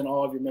that pulls in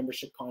all of your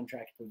membership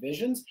contract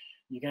provisions.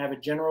 You can have a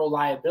general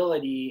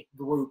liability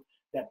group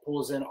that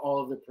pulls in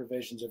all of the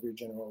provisions of your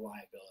general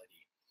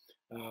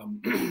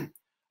liability.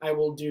 I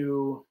will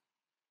do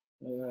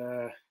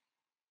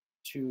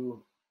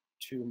two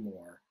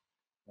more.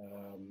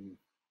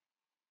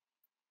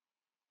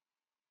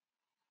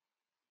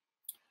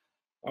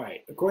 All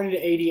right, according to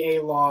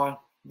ADA law,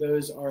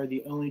 those are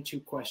the only two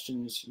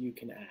questions you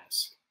can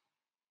ask.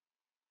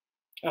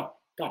 Oh,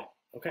 got it,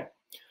 okay.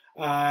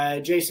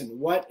 Jason,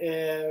 what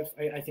if,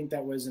 I think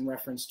that was in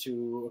reference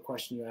to a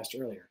question you asked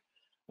earlier.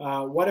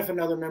 What if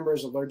another member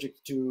is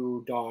allergic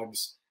to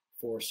dogs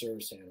for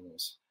service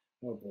animals?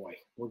 Oh boy,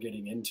 we're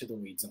getting into the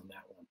weeds on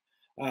that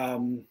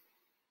one.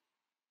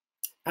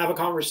 Have a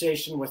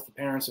conversation with the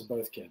parents of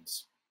both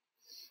kids,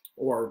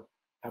 or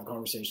have a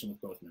conversation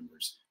with both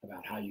members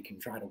about how you can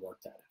try to work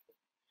that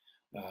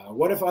out.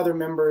 What if other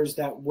members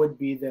that would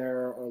be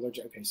there are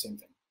allergic? Okay, same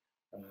thing.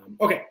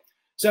 Okay,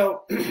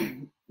 so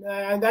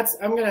that's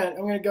I'm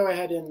gonna go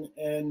ahead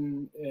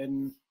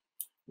and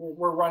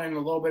we're running a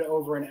little bit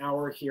over an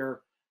hour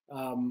here.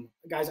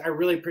 Guys, I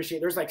really appreciate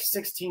it. There's like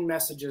 16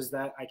 messages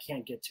that I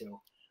can't get to.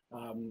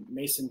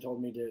 Mason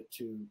told me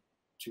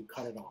to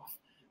cut it off.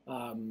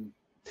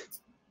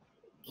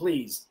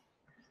 Please,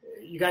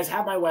 you guys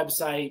have my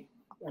website.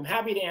 I'm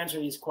happy to answer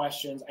these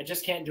questions. I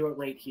just can't do it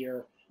right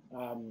here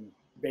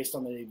based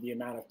on the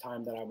amount of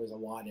time that I was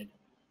allotted.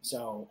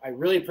 So I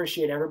really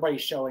appreciate everybody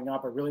showing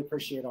up. I really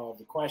appreciate all of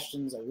the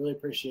questions. I really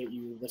appreciate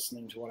you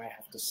listening to what I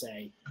have to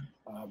say.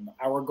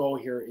 Our goal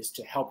here is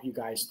to help you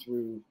guys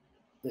through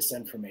this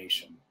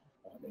information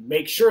and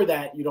make sure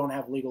that you don't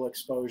have legal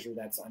exposure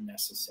that's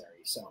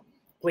unnecessary. So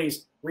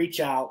please reach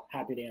out.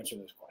 Happy to answer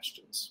those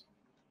questions.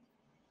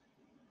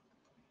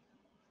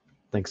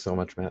 Thanks so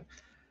much, Matt.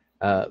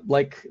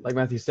 Like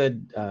Matthew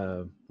said,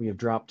 we have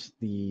dropped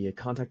the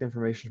contact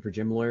information for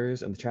gym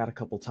lawyers in the chat a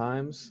couple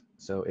times.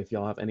 So if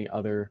y'all have any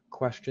other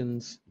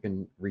questions, you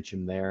can reach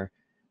him there,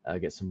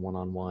 get some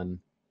one-on-one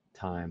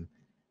time.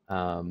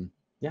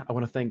 Yeah, I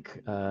want to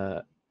thank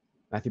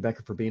Matthew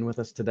Becker for being with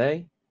us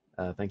today.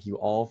 Thank you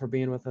all for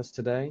being with us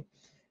today.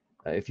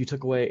 If you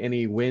took away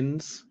any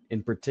wins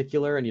in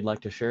particular and you'd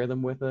like to share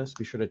them with us,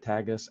 be sure to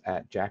tag us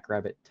at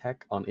Jackrabbit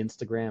Tech on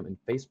Instagram and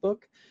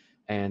Facebook,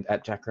 and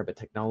at Jackrabbit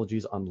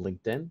Technologies on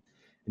LinkedIn. And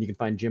you can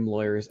find Gym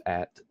Lawyers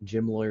at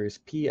Gym Lawyers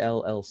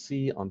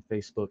PLLC on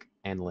Facebook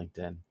and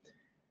LinkedIn.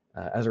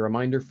 As a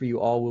reminder for you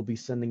all, we'll be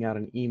sending out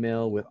an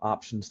email with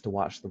options to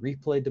watch the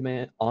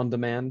replay on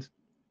demand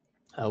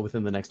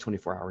within the next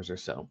 24 hours or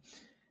so.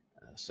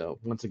 So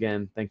once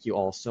again, thank you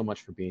all so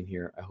much for being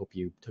here. I hope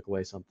you took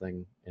away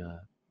something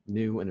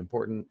new and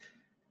important.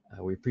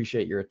 We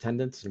appreciate your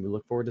attendance, and we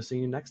look forward to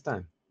seeing you next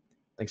time.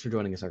 Thanks for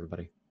joining us,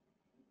 everybody.